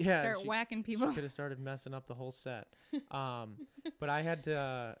 Start whacking people. She could have started messing up the whole set. But I had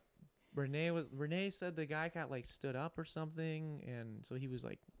to. Renee said the guy got like stood up or something, and so he was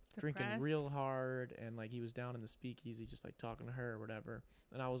like drinking real hard, and like he was down in the speakeasy just like talking to her or whatever.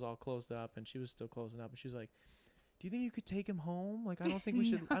 And I was all closed up, and she was still closing up, and she was like, "Do you think you could take him home? Like, I don't think we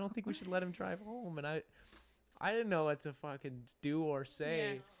should. I don't think we should let him drive home." And I didn't know what to fucking do or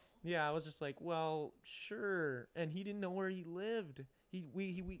say. Yeah, I was just like, "Well, sure." And he didn't know where he lived. He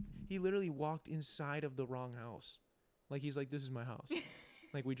literally walked inside of the wrong house. Like, he's like, "This is my house."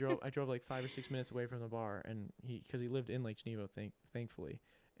 Like, I drove like 5 or 6 minutes away from the bar, and because he lived in Lake Geneva, thankfully.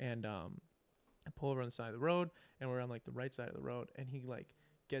 And I pull over on the side of the road, and we're on like the right side of the road, and he like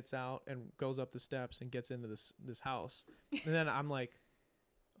gets out and goes up the steps and gets into this house. And then I'm like,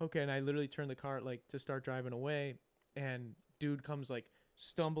 okay, and I literally turn the car like to start driving away, and dude comes like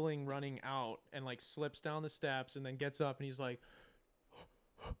stumbling, running out, and like slips down the steps, and then gets up, and he's like,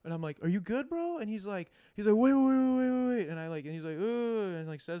 and I'm like, "Are you good, bro?" And he's like, wait, and I like, and he's like, "Ooh," and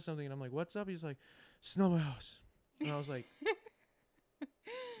like says something, and I'm like, "What's up?" He's like, "It's not my house." And I was like,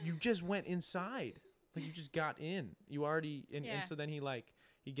 "You just went inside, like you just got in, you already." And so then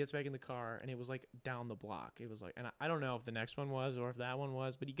he gets back in the car, and it was like down the block. It was like, and I don't know if the next one was or if that one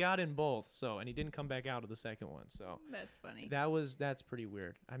was, but he got in both. So, and he didn't come back out of the second one. So that's funny. That's pretty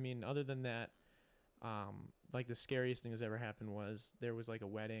weird. I mean, other than that, like the scariest thing that's ever happened was there was like a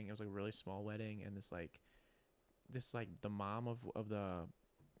wedding. It was like a really small wedding, and this the mom of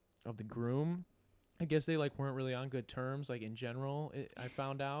the groom, I guess they like weren't really on good terms, like in general. I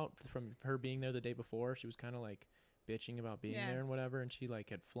found out from her being there the day before. She was kind of like bitching about being there and whatever, and she like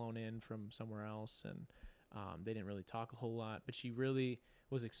had flown in from somewhere else, and they didn't really talk a whole lot, but she really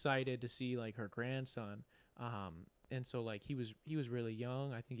was excited to see like her grandson, and so like he was really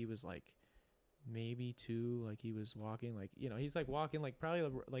young. I think he was like maybe 2. Like he was walking like, you know, he's like walking like probably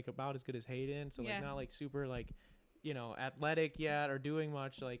like about as good as Hayden, so like not like super like, you know, athletic yet or doing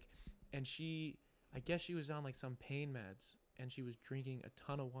much, like. And I guess she was on like some pain meds, and she was drinking a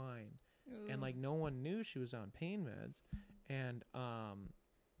ton of wine. Ooh. And like no one knew she was on pain meds, and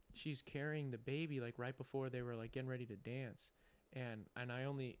she's carrying the baby like right before they were like getting ready to dance, and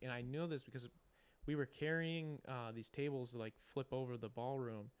I knew this because we were carrying these tables to like flip over the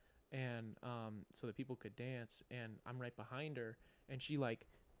ballroom, and so that people could dance, and I'm right behind her, and she like,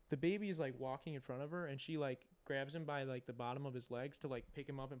 the baby is like walking in front of her, and she like grabs him by like the bottom of his legs to like pick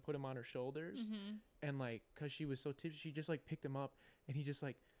him up and put him on her shoulders. And like, cause she was so tipsy, she just like picked him up, and he just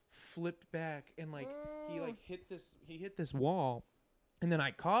like flipped back, and like he hit this wall, and then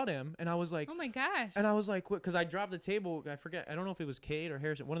I caught him, and I was like, oh my gosh. And I was like, because I dropped the table, I forget, I don't know if it was Kate or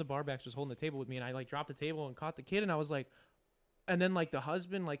Harrison, one of the barbacks was holding the table with me, and I like dropped the table and caught the kid, and I was like, and then like the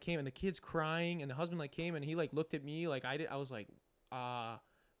husband like came, and the kid's crying, and the husband like came, and he like looked at me like I was like,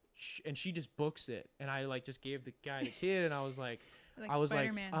 and she just books it, and I like just gave the guy the kid, and I was like, I was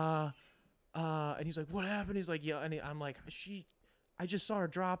Spider-Man. Like, and he's like, what happened? He's like, yeah, and I'm like, I just saw her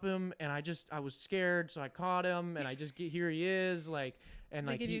drop him, and I was scared, so I caught him, and here he is, like, and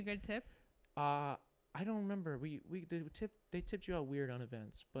they like give you a good tip? I don't remember. They tipped you out weird on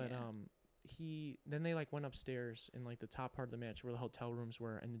events, but then they like went upstairs in like the top part of the match where the hotel rooms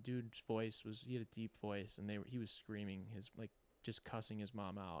were, and the dude's voice was, he had a deep voice, and he was screaming his like, just cussing his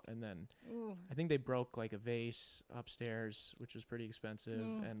mom out. And then I think they broke like a vase upstairs, which was pretty expensive.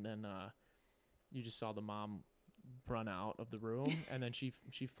 And then you just saw the mom run out of the room, and then she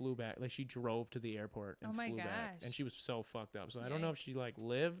flew back, like she drove to the airport and flew back, and she was so fucked up. So I don't know if she like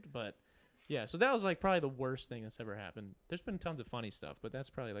lived, but yeah, so that was like probably the worst thing that's ever happened. There's been tons of funny stuff, but that's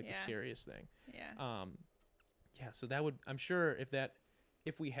probably like the scariest thing. So that would, I'm sure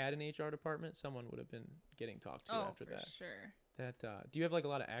if we had an HR department, someone would have been getting talked to after that. Sure. Do you have like a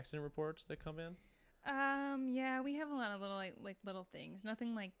lot of accident reports that come in? Yeah, we have a lot of little like little things.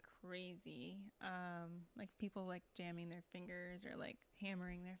 Nothing like crazy. Like people like jamming their fingers or like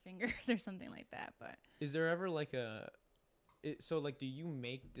hammering their fingers or something like that. But is there ever like so like do you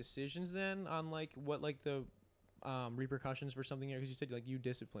make decisions then on like what like the repercussions for something here? Because you said like you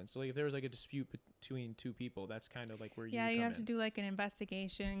discipline. So like if there was like a dispute between two people, that's kind of like where you you come have in. to do like an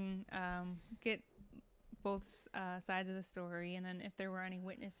investigation, get both sides of the story, and then if there were any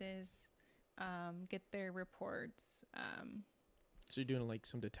witnesses, get their reports. So you're doing like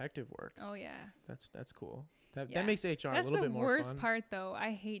some detective work. Oh yeah, That's cool. That makes HR a little bit more fun. That's the worst part though.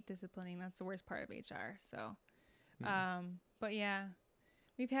 I hate disciplining. That's the worst part of HR. So, but yeah,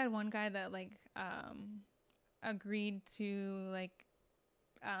 we've had one guy that like agreed to like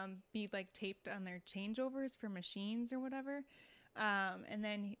be like taped on their changeovers for machines or whatever, and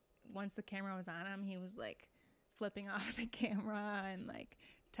then once the camera was on him, he was like flipping off the camera and like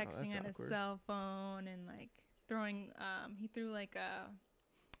texting on his cell phone and like throwing he threw like a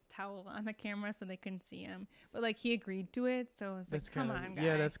towel on the camera so they couldn't see him, but like he agreed to it, so it was like, come on, guy.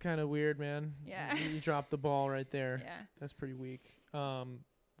 Yeah, that's kind of weird, man. Yeah. You dropped the ball right there. Yeah, that's pretty weak.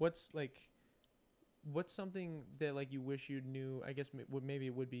 What's something that like you wish you knew? I guess maybe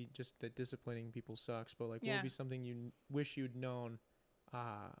it would be just that disciplining people sucks, but like what would be something you wish you'd known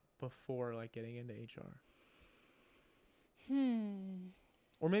before like getting into HR?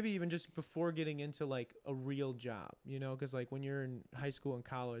 Or maybe even just before getting into like a real job, you know, because like when you're in high school and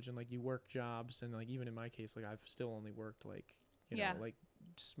college and like you work jobs, and like even in my case, like I've still only worked like you know like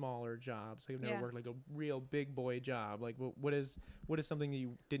smaller jobs. Like I've never worked like a real big boy job. Like what is something that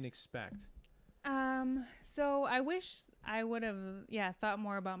you didn't expect? So I wish I would have thought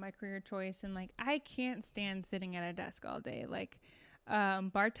more about my career choice, and like I can't stand sitting at a desk all day. Like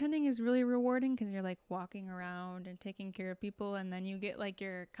bartending is really rewarding because you're like walking around and taking care of people, and then you get like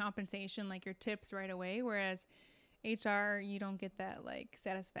your compensation, like your tips right away, whereas HR you don't get that like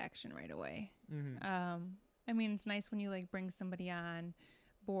satisfaction right away. I mean, it's nice when you like bring somebody on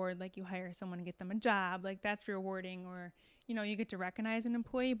board, like you hire someone and get them a job, like that's rewarding, or you know you get to recognize an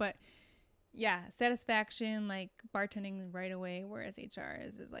employee, but satisfaction like bartending right away, whereas HR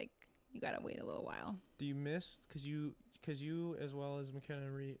is like you gotta wait a little while. Do you miss because you as well as McKenna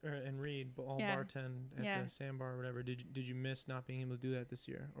and Reed all bartend at the Sandbar or whatever, did you miss not being able to do that this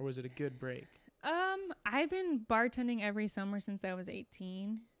year, or was it a good break? I've been bartending every summer since I was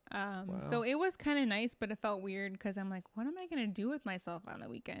 18. Wow. So it was kind of nice, but it felt weird because I'm like, what am I gonna do with myself on the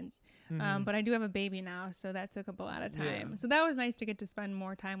weekend? But I do have a baby now, so that took up a lot of time. So that was nice to get to spend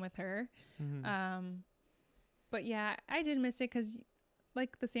more time with her. But yeah, I did miss it because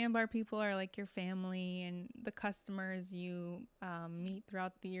like the Sandbar people are like your family, and the customers you meet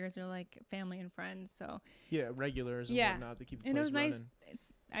throughout the years are like family and friends. So regulars and whatnot that keep the place and it was running. Nice.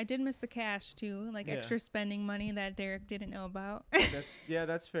 I did miss the cash too, like extra spending money that Derek didn't know about.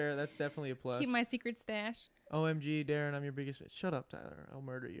 That's fair. That's definitely a plus. Keep my secret stash. OMG, Darren, I'm your biggest. Shut up, Tyler. I'll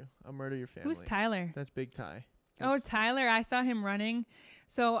murder you. I'll murder your family. Who's Tyler? That's Big Ty. Tyler. I saw him running.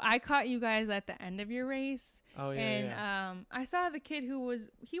 So I caught you guys at the end of your race. Oh yeah. And I saw the kid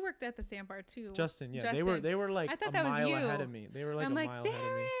he worked at the Sandbar too. Justin. They were like I thought a that mile was you. ahead of me. They were like I'm a like, mile Darren!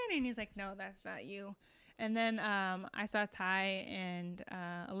 ahead of me. And he's like, no, that's not you. And then I saw Ty and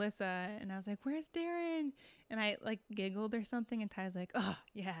Alyssa, and I was like, where's Darren? And I like giggled or something, and Ty's like, oh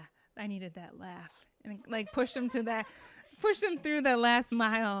yeah, I needed that laugh, and like pushed him through the last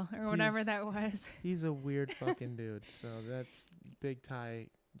mile or whatever that was. He's a weird fucking dude. So that's Big Ty.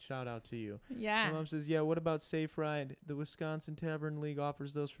 Shout out to you. Yeah. My mom says, what about Safe Ride? The Wisconsin Tavern League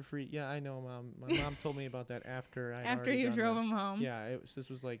offers those for free. Yeah, I know, Mom. My mom told me about that after you drove him home. Yeah, I think this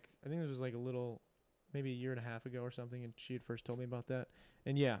was like a little, maybe a year and a half ago or something, and she had first told me about that.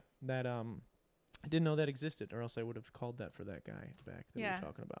 And that I didn't know that existed, or else I would have called that for that guy back that we were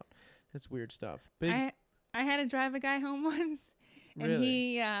talking about. It's weird stuff. I had to drive a guy home once, and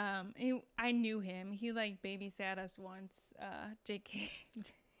really? I knew him. He like babysat us once. JK.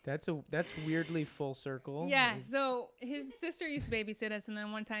 That's weirdly full circle. Yeah, so his sister used to babysit us, and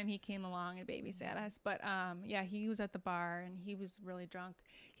then one time he came along and babysat us. But he was at the bar, and he was really drunk.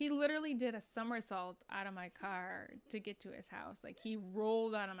 He literally did a somersault out of my car to get to his house. Like he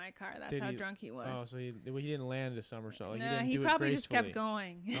rolled out of my car. That's how drunk he was. Oh, so he didn't land a somersault. Like, no, he probably just kept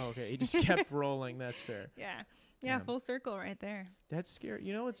going. Oh, okay, he just kept rolling. That's fair. Yeah, full circle right there. That's scary.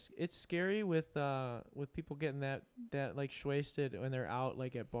 You know, it's scary with people getting that like wasted when they're out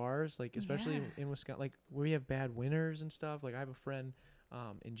like at bars, like especially in Wisconsin, like where we have bad winters and stuff. Like I have a friend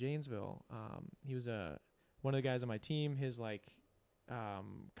in Janesville. He was one of the guys on my team. His like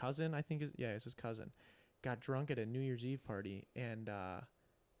cousin, I think it's his cousin, got drunk at a New Year's Eve party, and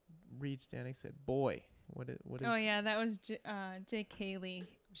Reed Stanek said, "Boy, What is? Oh yeah, that was Jake Haley.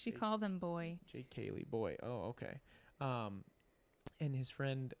 She called him boy. Jake Haley, boy. Oh, okay. And his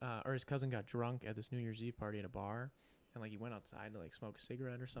friend or his cousin got drunk at this New Year's Eve party at a bar, and like he went outside to like smoke a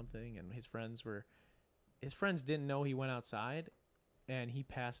cigarette or something, and his friends didn't know he went outside, and he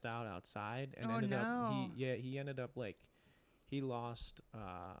passed out outside and he ended up like he lost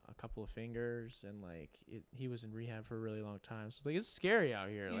a couple of fingers, and like he was in rehab for a really long time. So like it's scary out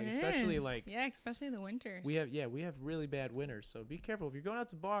here, like especially like especially the winters. We have really bad winters, so be careful if you're going out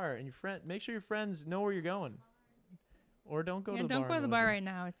to the bar and make sure your friends know where you're going. Or don't go to the bar. Don't go to the bar right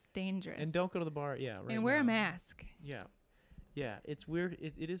now. It's dangerous. And don't go to the bar. Yeah, right. And wear a mask. Yeah. Yeah, it's weird.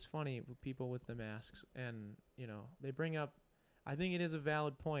 It is funny with people with the masks, and they bring up. I think it is a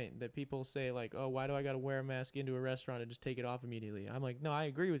valid point that people say like, "Oh, why do I got to wear a mask into a restaurant and just take it off immediately?" I'm like, "No, I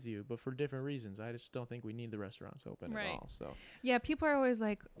agree with you, but for different reasons. I just don't think we need the restaurants open at all." So yeah, people are always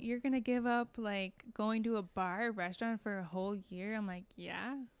like, "You're gonna give up like going to a bar, or restaurant for a whole year?" I'm like,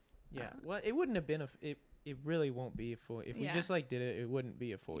 "Yeah." Yeah. Well, it wouldn't have been It really won't be a full. If we just like did it, it wouldn't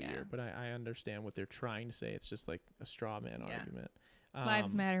be a full year. But I understand what they're trying to say. It's just like a straw man argument.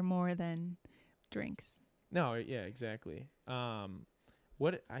 Lives matter more than drinks. No, yeah, exactly.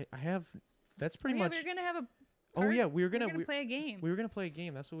 What I have, that's pretty much. We're gonna have a. Oh yeah, we're gonna play a game. We were gonna play a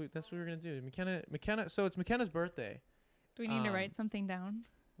game. That's what we were gonna do. McKenna. So it's McKenna's birthday. Do we need to write something down?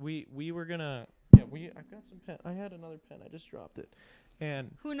 We were gonna. Yeah, I got some pen. I had another pen. I just dropped it.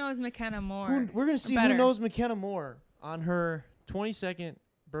 And who knows McKenna more? We're going to see who knows McKenna more on her 22nd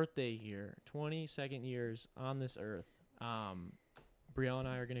birthday here, 22nd years on this earth. Brielle and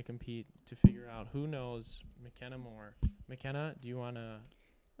I are going to compete to figure out who knows McKenna more. McKenna, do you want to...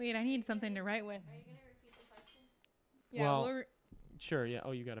 Wait, I need something to write with. Are you going to repeat the question? Yeah, well, sure, yeah.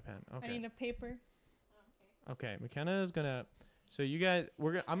 Oh, you got a pen. Okay. I need a paper. Oh, okay, McKenna is going to... So you guys... I'm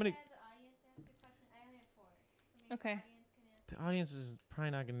going to... the audience ask a question. I only have 4. So okay. The audience is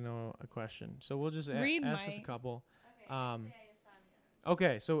probably not going to know a question, so we'll just ask us a couple. Okay.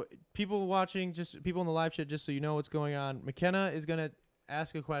 Okay, so people watching, just people in the live chat, just so you know what's going on. McKenna is going to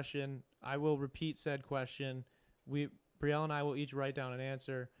ask a question. I will repeat said question. Brielle and I will each write down an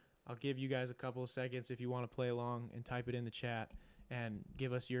answer. I'll give you guys a couple of seconds if you want to play along and type it in the chat and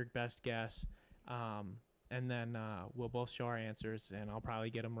give us your best guess. And then we'll both show our answers, and I'll probably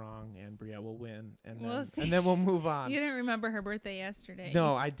get them wrong, and Brielle will win, and then we'll move on. You didn't remember her birthday yesterday.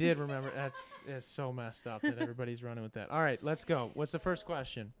 No, I did remember. It's so messed up that everybody's running with that. All right, let's go. What's the first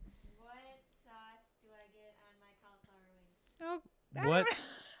question? What sauce do I get on my cauliflower wings? Oh,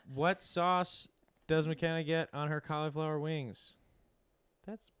 what sauce does McKenna get on her cauliflower wings?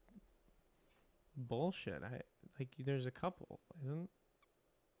 That's bullshit. There's a couple, isn't?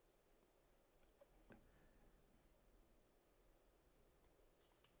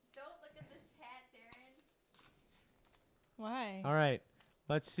 Why? All right.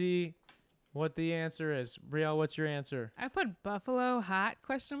 Let's see what the answer is. Brielle, what's your answer? I put buffalo hot ?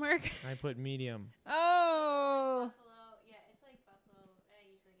 I put medium. Oh. Buffalo. Yeah, it's like buffalo. I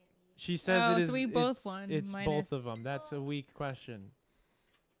usually get medium. She says it is. So we both won. It's both of them. That's a weak question.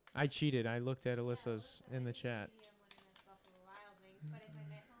 I cheated. I looked at Alyssa's in the chat.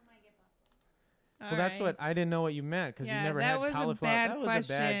 Well, that's what I didn't know what you meant because you never had cauliflower. That was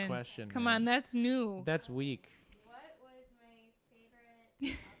a bad question. Come on, that's new. That's weak. What was my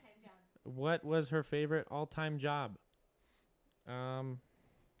favorite all-time job? What was her favorite all-time job?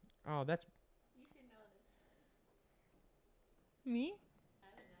 Oh, that's. You should know this. Me?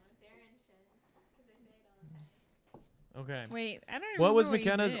 I don't know. Darren should, because I say it all the time. Okay. Wait, I don't remember what was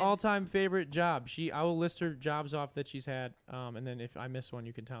McKenna's all-time favorite job? I will list her jobs off that she's had, and then if I miss one,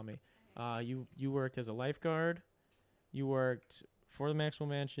 you can tell me. You worked as a lifeguard. You worked for the Maxwell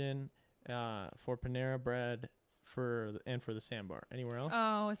Mansion, for Panera Bread, for the Sandbar. Anywhere else?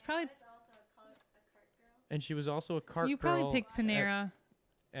 Oh, it's probably. And she was also a cart girl. You probably picked Panera.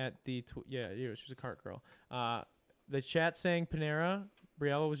 At the she was a cart girl. The chat saying Panera.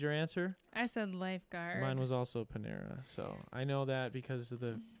 Brielle, was your answer? I said lifeguard. Mine was also Panera. So I know that because of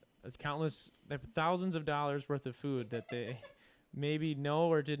the thousands of dollars worth of food that they maybe know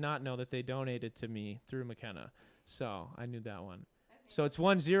or did not know that they donated to me through McKenna. So I knew that one. Okay. So it's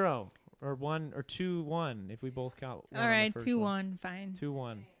 1-0 or 1 or 2-1 if we both count. All right, 2-1, fine.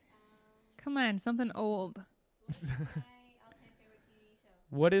 2-1. Come on, something old. What is my all-time favorite TV show?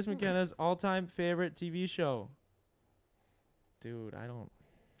 What is McKenna's all-time favorite TV show? Dude, I don't.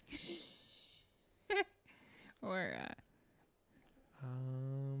 Or.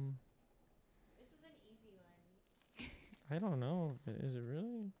 This is an easy one. I don't know. Is it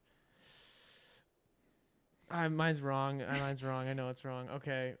really? Mine's wrong. Mine's wrong. I know it's wrong.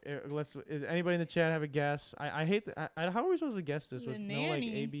 Okay, Is anybody in the chat have a guess? I hate. How are we supposed to guess this with no like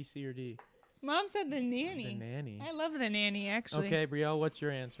A, B, C, or D? Mom said the nanny. The nanny. I love the nanny, actually. Okay, Brielle, what's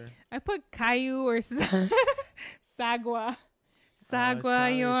your answer? I put Caillou or Sagwa.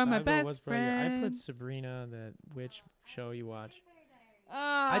 Sagwa, you're my best friend. I put Sabrina, that witch show you watch.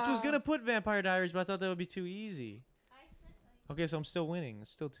 I was gonna put Vampire Diaries, but I thought that would be too easy. Okay, so I'm still winning.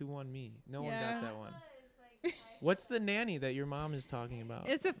 It's still 2-1 me. No one got that one. What's the nanny that your mom is talking about?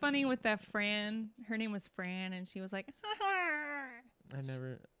 It's a funny with that Fran. Her name was Fran, and she was like, I've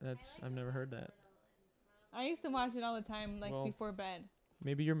never heard that. I used to watch it all the time, like before bed.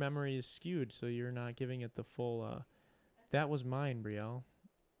 Maybe your memory is skewed, so you're not giving it the full. That was mine, Brielle.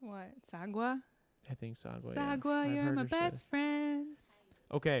 What? Sagwa? I think Sagwa. Sagwa, yeah. you're my best friend.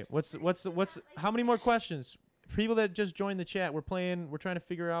 Okay, how many more questions? People that just joined the chat, we're trying to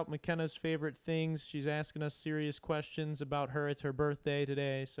figure out McKenna's favorite things. She's asking us serious questions about her. It's her birthday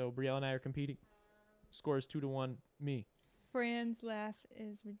today, so Brielle and I are competing. Score is 2-1 me. Fran's laugh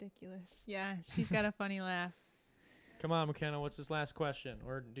is ridiculous. Yeah, she's got a funny laugh. Come on, McKenna, what's this last question?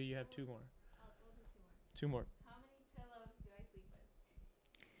 Or do you have 2 more? Two more. How many pillows do I sleep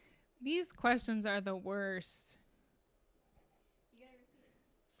with? These questions are the worst.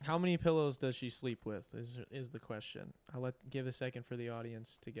 How many pillows does she sleep with is the question. I'll give a second for the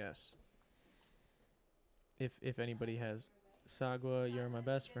audience to guess. If anybody has. Sagwa, you're my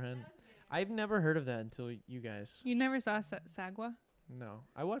best friend. I've never heard of that until you guys. You never saw Sagwa? No.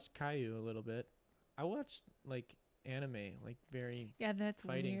 I watched Caillou a little bit. I watched like anime, like very that's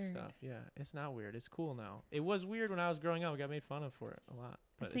fighting weird stuff. Yeah, it's not weird. It's cool now. It was weird when I was growing up. I got made fun of for it a lot.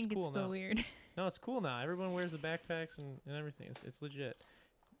 But I think it's cool it's still now. weird. No, it's cool now. Everyone wears the backpacks and everything. It's legit.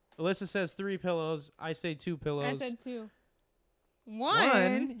 Alyssa says 3 pillows. I say 2 pillows. I said 2.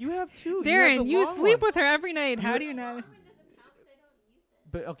 One? You have 2. Darren, you sleep with her every night. How do you know?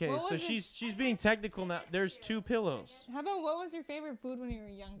 But okay, so she's being technical now. There's 2 pillows. How about what was your favorite food when you were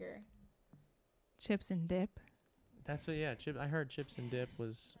younger? Chips and dip. That's I heard chips and dip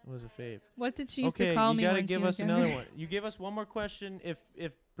was a fave. What did she used to call me when she was you gotta give us younger? another one. You give us one more question.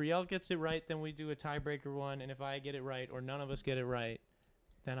 If Brielle gets it right, then we do a tiebreaker one, and if I get it right or none of us get it right,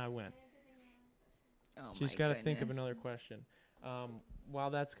 then I win. Oh She's got to think of another question. While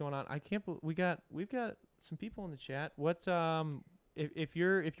that's going on, I can't believe we've got some people in the chat. What if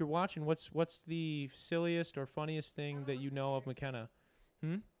you're watching, what's the silliest or funniest thing that you know of McKenna?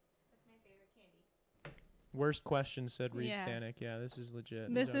 That's my favorite candy. Worst question, said Reed Stanek. Yeah, this is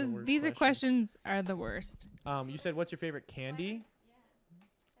legit. These questions are the worst. You said what's your favorite candy?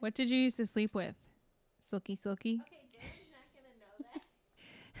 What did you used to sleep with? Silky. Okay, Darren's not gonna know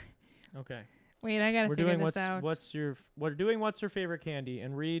that. Okay. Wait, I gotta figure this out. We're doing what's your favorite candy?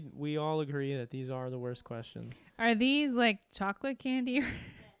 And Reed, we all agree that these are the worst questions. Are these like chocolate candy? Yes.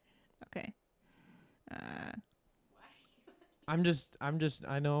 Okay. I'm just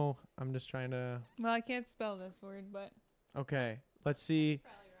trying to. Well, I can't spell this word, but. Okay, let's see.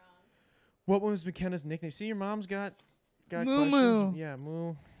 Probably wrong. What was McKenna's nickname? See, your mom's got Moo questions. Moo. Yeah,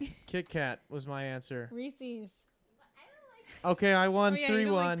 Moo. Kit Kat was my answer. Reese's. Okay, I won 3-1. You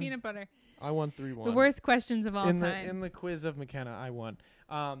don't like peanut butter. I won 3-1. The worst questions of all time. In the quiz of McKenna, I won.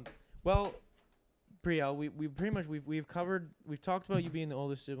 Well, Brielle, we've talked about you being the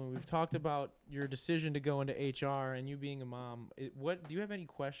oldest sibling. We've talked about your decision to go into HR and you being a mom. Do you have any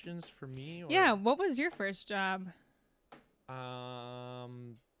questions for me? Or? Yeah. What was your first job?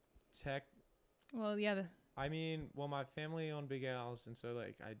 Tech. Well, yeah. My family owned Big Al's, and so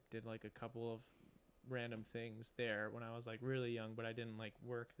like I did like a couple of random things there when I was like really young, but I didn't like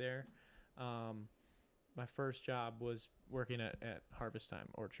work there. My first job was working at Harvest Time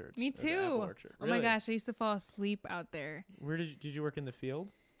Orchards. Me too. Orchard. Oh my gosh, I used to fall asleep out there. Where did you work in the field?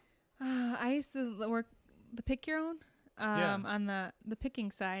 I used to work the pick your own. On the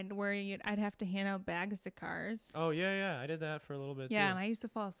picking side where I'd have to hand out bags to cars. Oh yeah, I did that for a little bit too. Yeah, and I used to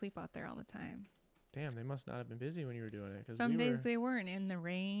fall asleep out there all the time. Damn, they must not have been busy when you were doing it. Some days they weren't, in the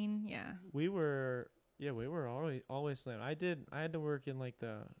rain. Yeah. We were always slammed. I had to work in like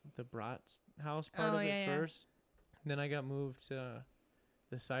the Bratz house part of it first. Then I got moved to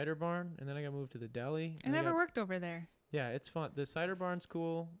the cider barn, and then I got moved to the deli. I never worked over there. Yeah, it's fun. The cider barn's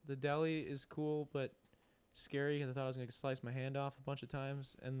cool. The deli is cool, but scary because I thought I was gonna slice my hand off a bunch of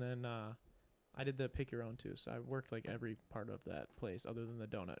times. And then I did the pick your own too, so I worked like every part of that place other than the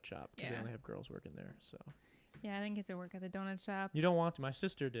donut shop because they only have girls working there. So yeah, I didn't get to work at the donut shop. You don't want to. My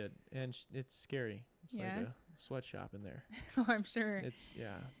sister did, and it's scary. It's like a sweatshop in there. Oh, I'm sure.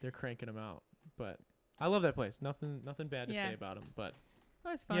 They're cranking them out, but I love that place. Nothing bad to say about them, but it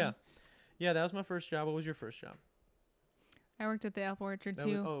was fun. Yeah, that was my first job. What was your first job? I worked at the apple orchard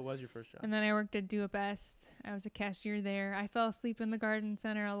too. It was your first job. And then I worked at Do It Best. I was a cashier there. I fell asleep in the garden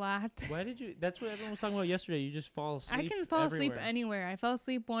center a lot. Why did you? That's what everyone was talking about yesterday. You just fall asleep. I can fall asleep everywhere. anywhere. I fell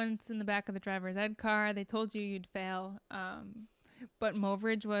asleep once in the back of the driver's ed car. They told you you'd fail. But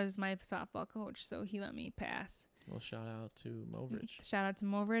Movridge was my softball coach, so he let me pass. Well, shout out to Movridge. Shout out to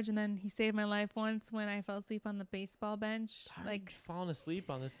Movridge. And then he saved my life once when I fell asleep on the baseball bench. How like you falling asleep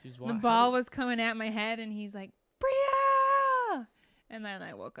on this dude's the ball was coming at my head, and he's like, Brielle! And then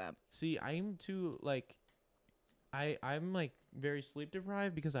I woke up. See, I'm too, like, I'm, like, very sleep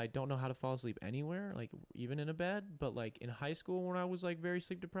deprived because I don't know how to fall asleep anywhere, like, even in a bed. But, like, in high school when I was, like, very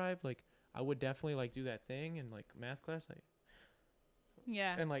sleep deprived, like, I would definitely, like, do that thing in, like, math class.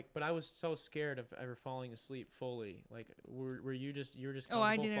 Yeah. And, like, but I was so scared of ever falling asleep fully. Like, were you just Oh,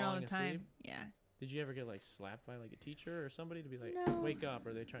 I comfortable did it all falling the time. asleep? Yeah. Did you ever get, like, slapped by, like, a teacher or somebody to be like, No. wake up?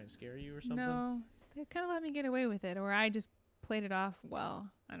 Or they try and scare you or something? No. They kind of let me get away with it, or I just played it off well.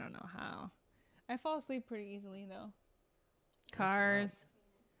 I don't know how. I fall asleep pretty easily, though. Cars.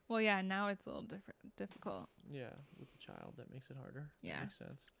 Well, yeah, now it's a little difficult. Yeah, with the child, that makes it harder. Yeah. That makes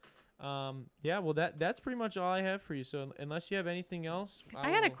sense. Yeah, well, that's pretty much all I have for you. So unless you have anything else, I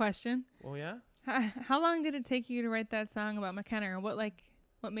had a question. Well, yeah. How long did it take you to write that song about McKenna, or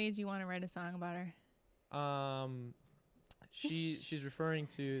what made you want to write a song about her? She's referring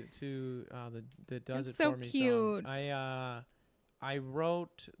to the Does It's It so For Me cute. song. I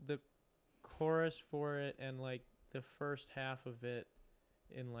wrote the chorus for it and like the first half of it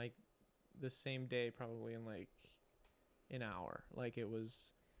in like the same day, probably in like an hour. Like it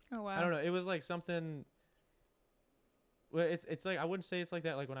was. Oh wow. I don't know. It was like something. Well, it's like I wouldn't say it's like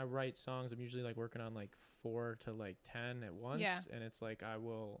that. Like when I write songs, I'm usually like working on like 4 to like 10 at once. Yeah. And it's like I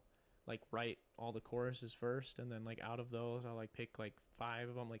will like write all the choruses first, and then like out of those, I'll like pick like 5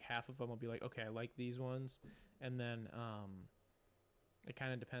 of them. Like half of them, I'll be like, okay, I like these ones, and then it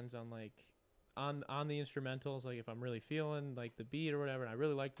kind of depends on like on the instrumentals. Like if I'm really feeling like the beat or whatever, and I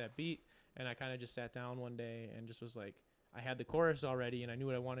really like that beat, and I kind of just sat down one day and just was like. I had the chorus already, and I knew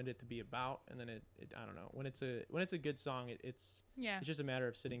what I wanted it to be about. And then it I don't know. When it's a good song, it's just a matter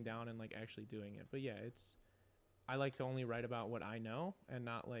of sitting down and like actually doing it. But yeah, I like to only write about what I know, and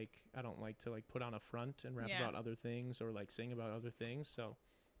not like I don't like to like put on a front and rap about other things or like sing about other things. So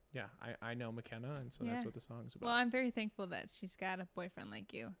yeah, I know McKenna, and so that's what the song's about. Well, I'm very thankful that she's got a boyfriend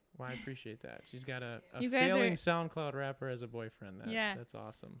like you. Well, I appreciate that. She's got a You guys failing are- SoundCloud rapper as a boyfriend. That's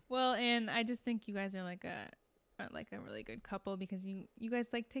awesome. Well, and I just think you guys are like a really good couple, because you guys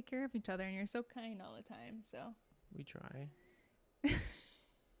like take care of each other, and you're so kind all the time. So We try.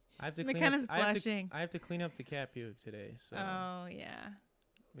 I have to McKenna's clean up, blushing. I have to clean up the cat puke today. So Oh yeah,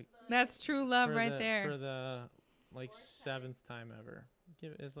 that's true love right there. For the like 7th time ever.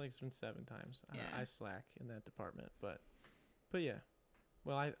 It's like been 7 times. Yeah. I slack in that department, but yeah.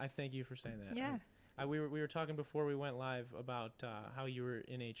 Well, I thank you for saying that. Yeah. We were talking before we went live about how you were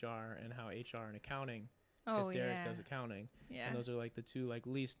in HR and how HR and accounting. Because Derek does accounting. Yeah. And those are like the 2 like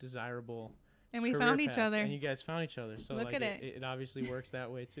least desirable. And we career found each paths, other. And you guys found each other. So Look like at it. It obviously works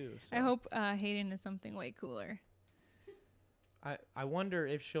that way too. So. I hope Hayden is something way cooler. I wonder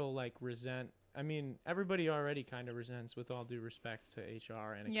if she'll like resent. I mean, everybody already kind of resents, with all due respect to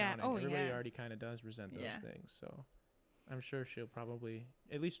HR and accounting. Yeah. Oh, everybody already kind of does resent those Yeah. things. So I'm sure she'll probably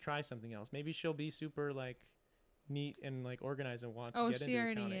at least try something else. Maybe she'll be super like neat and like organized and want to get into she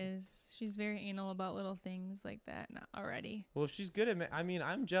already accounting. is. She's very anal about little things like that already. Well, if she's good at I mean,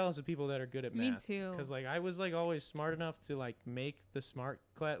 I'm jealous of people that are good at Me math. too. Because like I was like always smart enough to like make the smart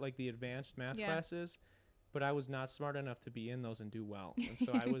class, like the advanced math classes, but I was not smart enough to be in those and do well. And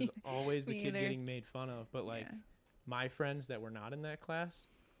so I was always the Me kid either. getting made fun of. But like my friends that were not in that class,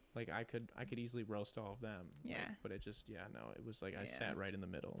 like I could easily roast all of them. Yeah. Like, but it just no, it was like I sat right in the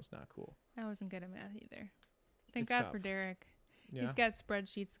middle. It's not cool. I wasn't good at math either. Thank It's God tough. for Derek. Yeah. He's got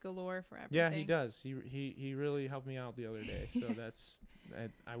spreadsheets galore for everything. Yeah, he does. He really helped me out the other day. So that's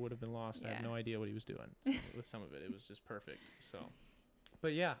I would have been lost. I have Yeah. no idea what he was doing with some of it. It was just perfect. So,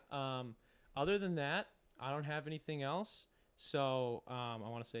 but yeah. Other than that, I don't have anything else. So I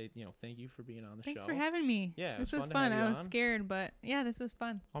want to say thank you for being on the show. Thanks for having me. Yeah, this it was to fun. have you I was on. scared, but yeah, this was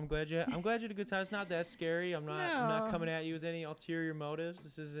fun. I'm glad you had a good time. It's not that scary. I'm not No. coming at you with any ulterior motives.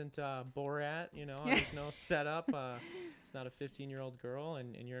 This isn't Borat. There's no setup. It's not a 15-year-old girl,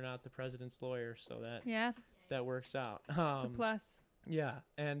 and you're not the president's lawyer, so that works out. It's a plus. Yeah,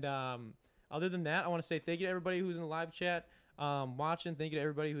 and other than that, I want to say thank you to everybody who's in the live chat watching. Thank you to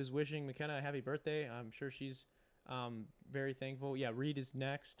everybody who's wishing McKenna a happy birthday. I'm sure she's very thankful. Yeah, Reed is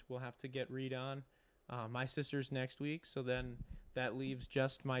next. We'll have to get Reed on. My sister's next week, so then that leaves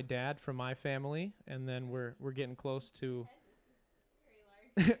just my dad from my family, and then we're getting close to.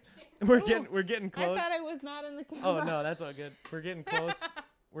 we're getting close. I thought I was not in the camera. Oh no, that's all good. We're getting close.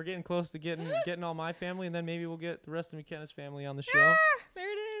 We're getting close to getting all my family, and then maybe we'll get the rest of McKenna's family on the show.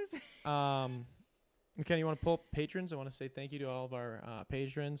 There it is. McKenna, you want to pull up patrons? I want to say thank you to all of our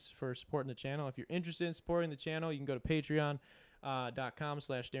patrons for supporting the channel. If you're interested in supporting the channel, you can go to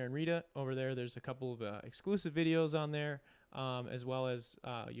patreon.com/DarrenRita. Over there's a couple of exclusive videos on there, as well as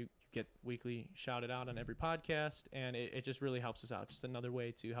you get weekly shouted out on every podcast, and it just really helps us out. Just another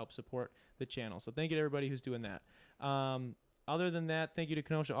way to help support the channel. So thank you to everybody who's doing that. Other than that, thank you to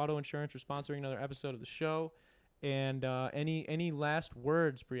Kenosha Auto Insurance for sponsoring another episode of the show. And any last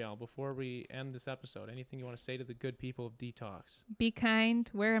words, Brielle, before we end this episode? Anything you want to say to the good people of Detox? Be kind,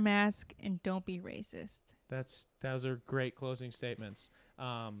 wear a mask, and don't be racist. Those are great closing statements.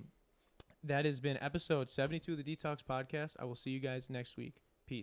 That has been episode 72 of the Detox Podcast. I will see you guys next week.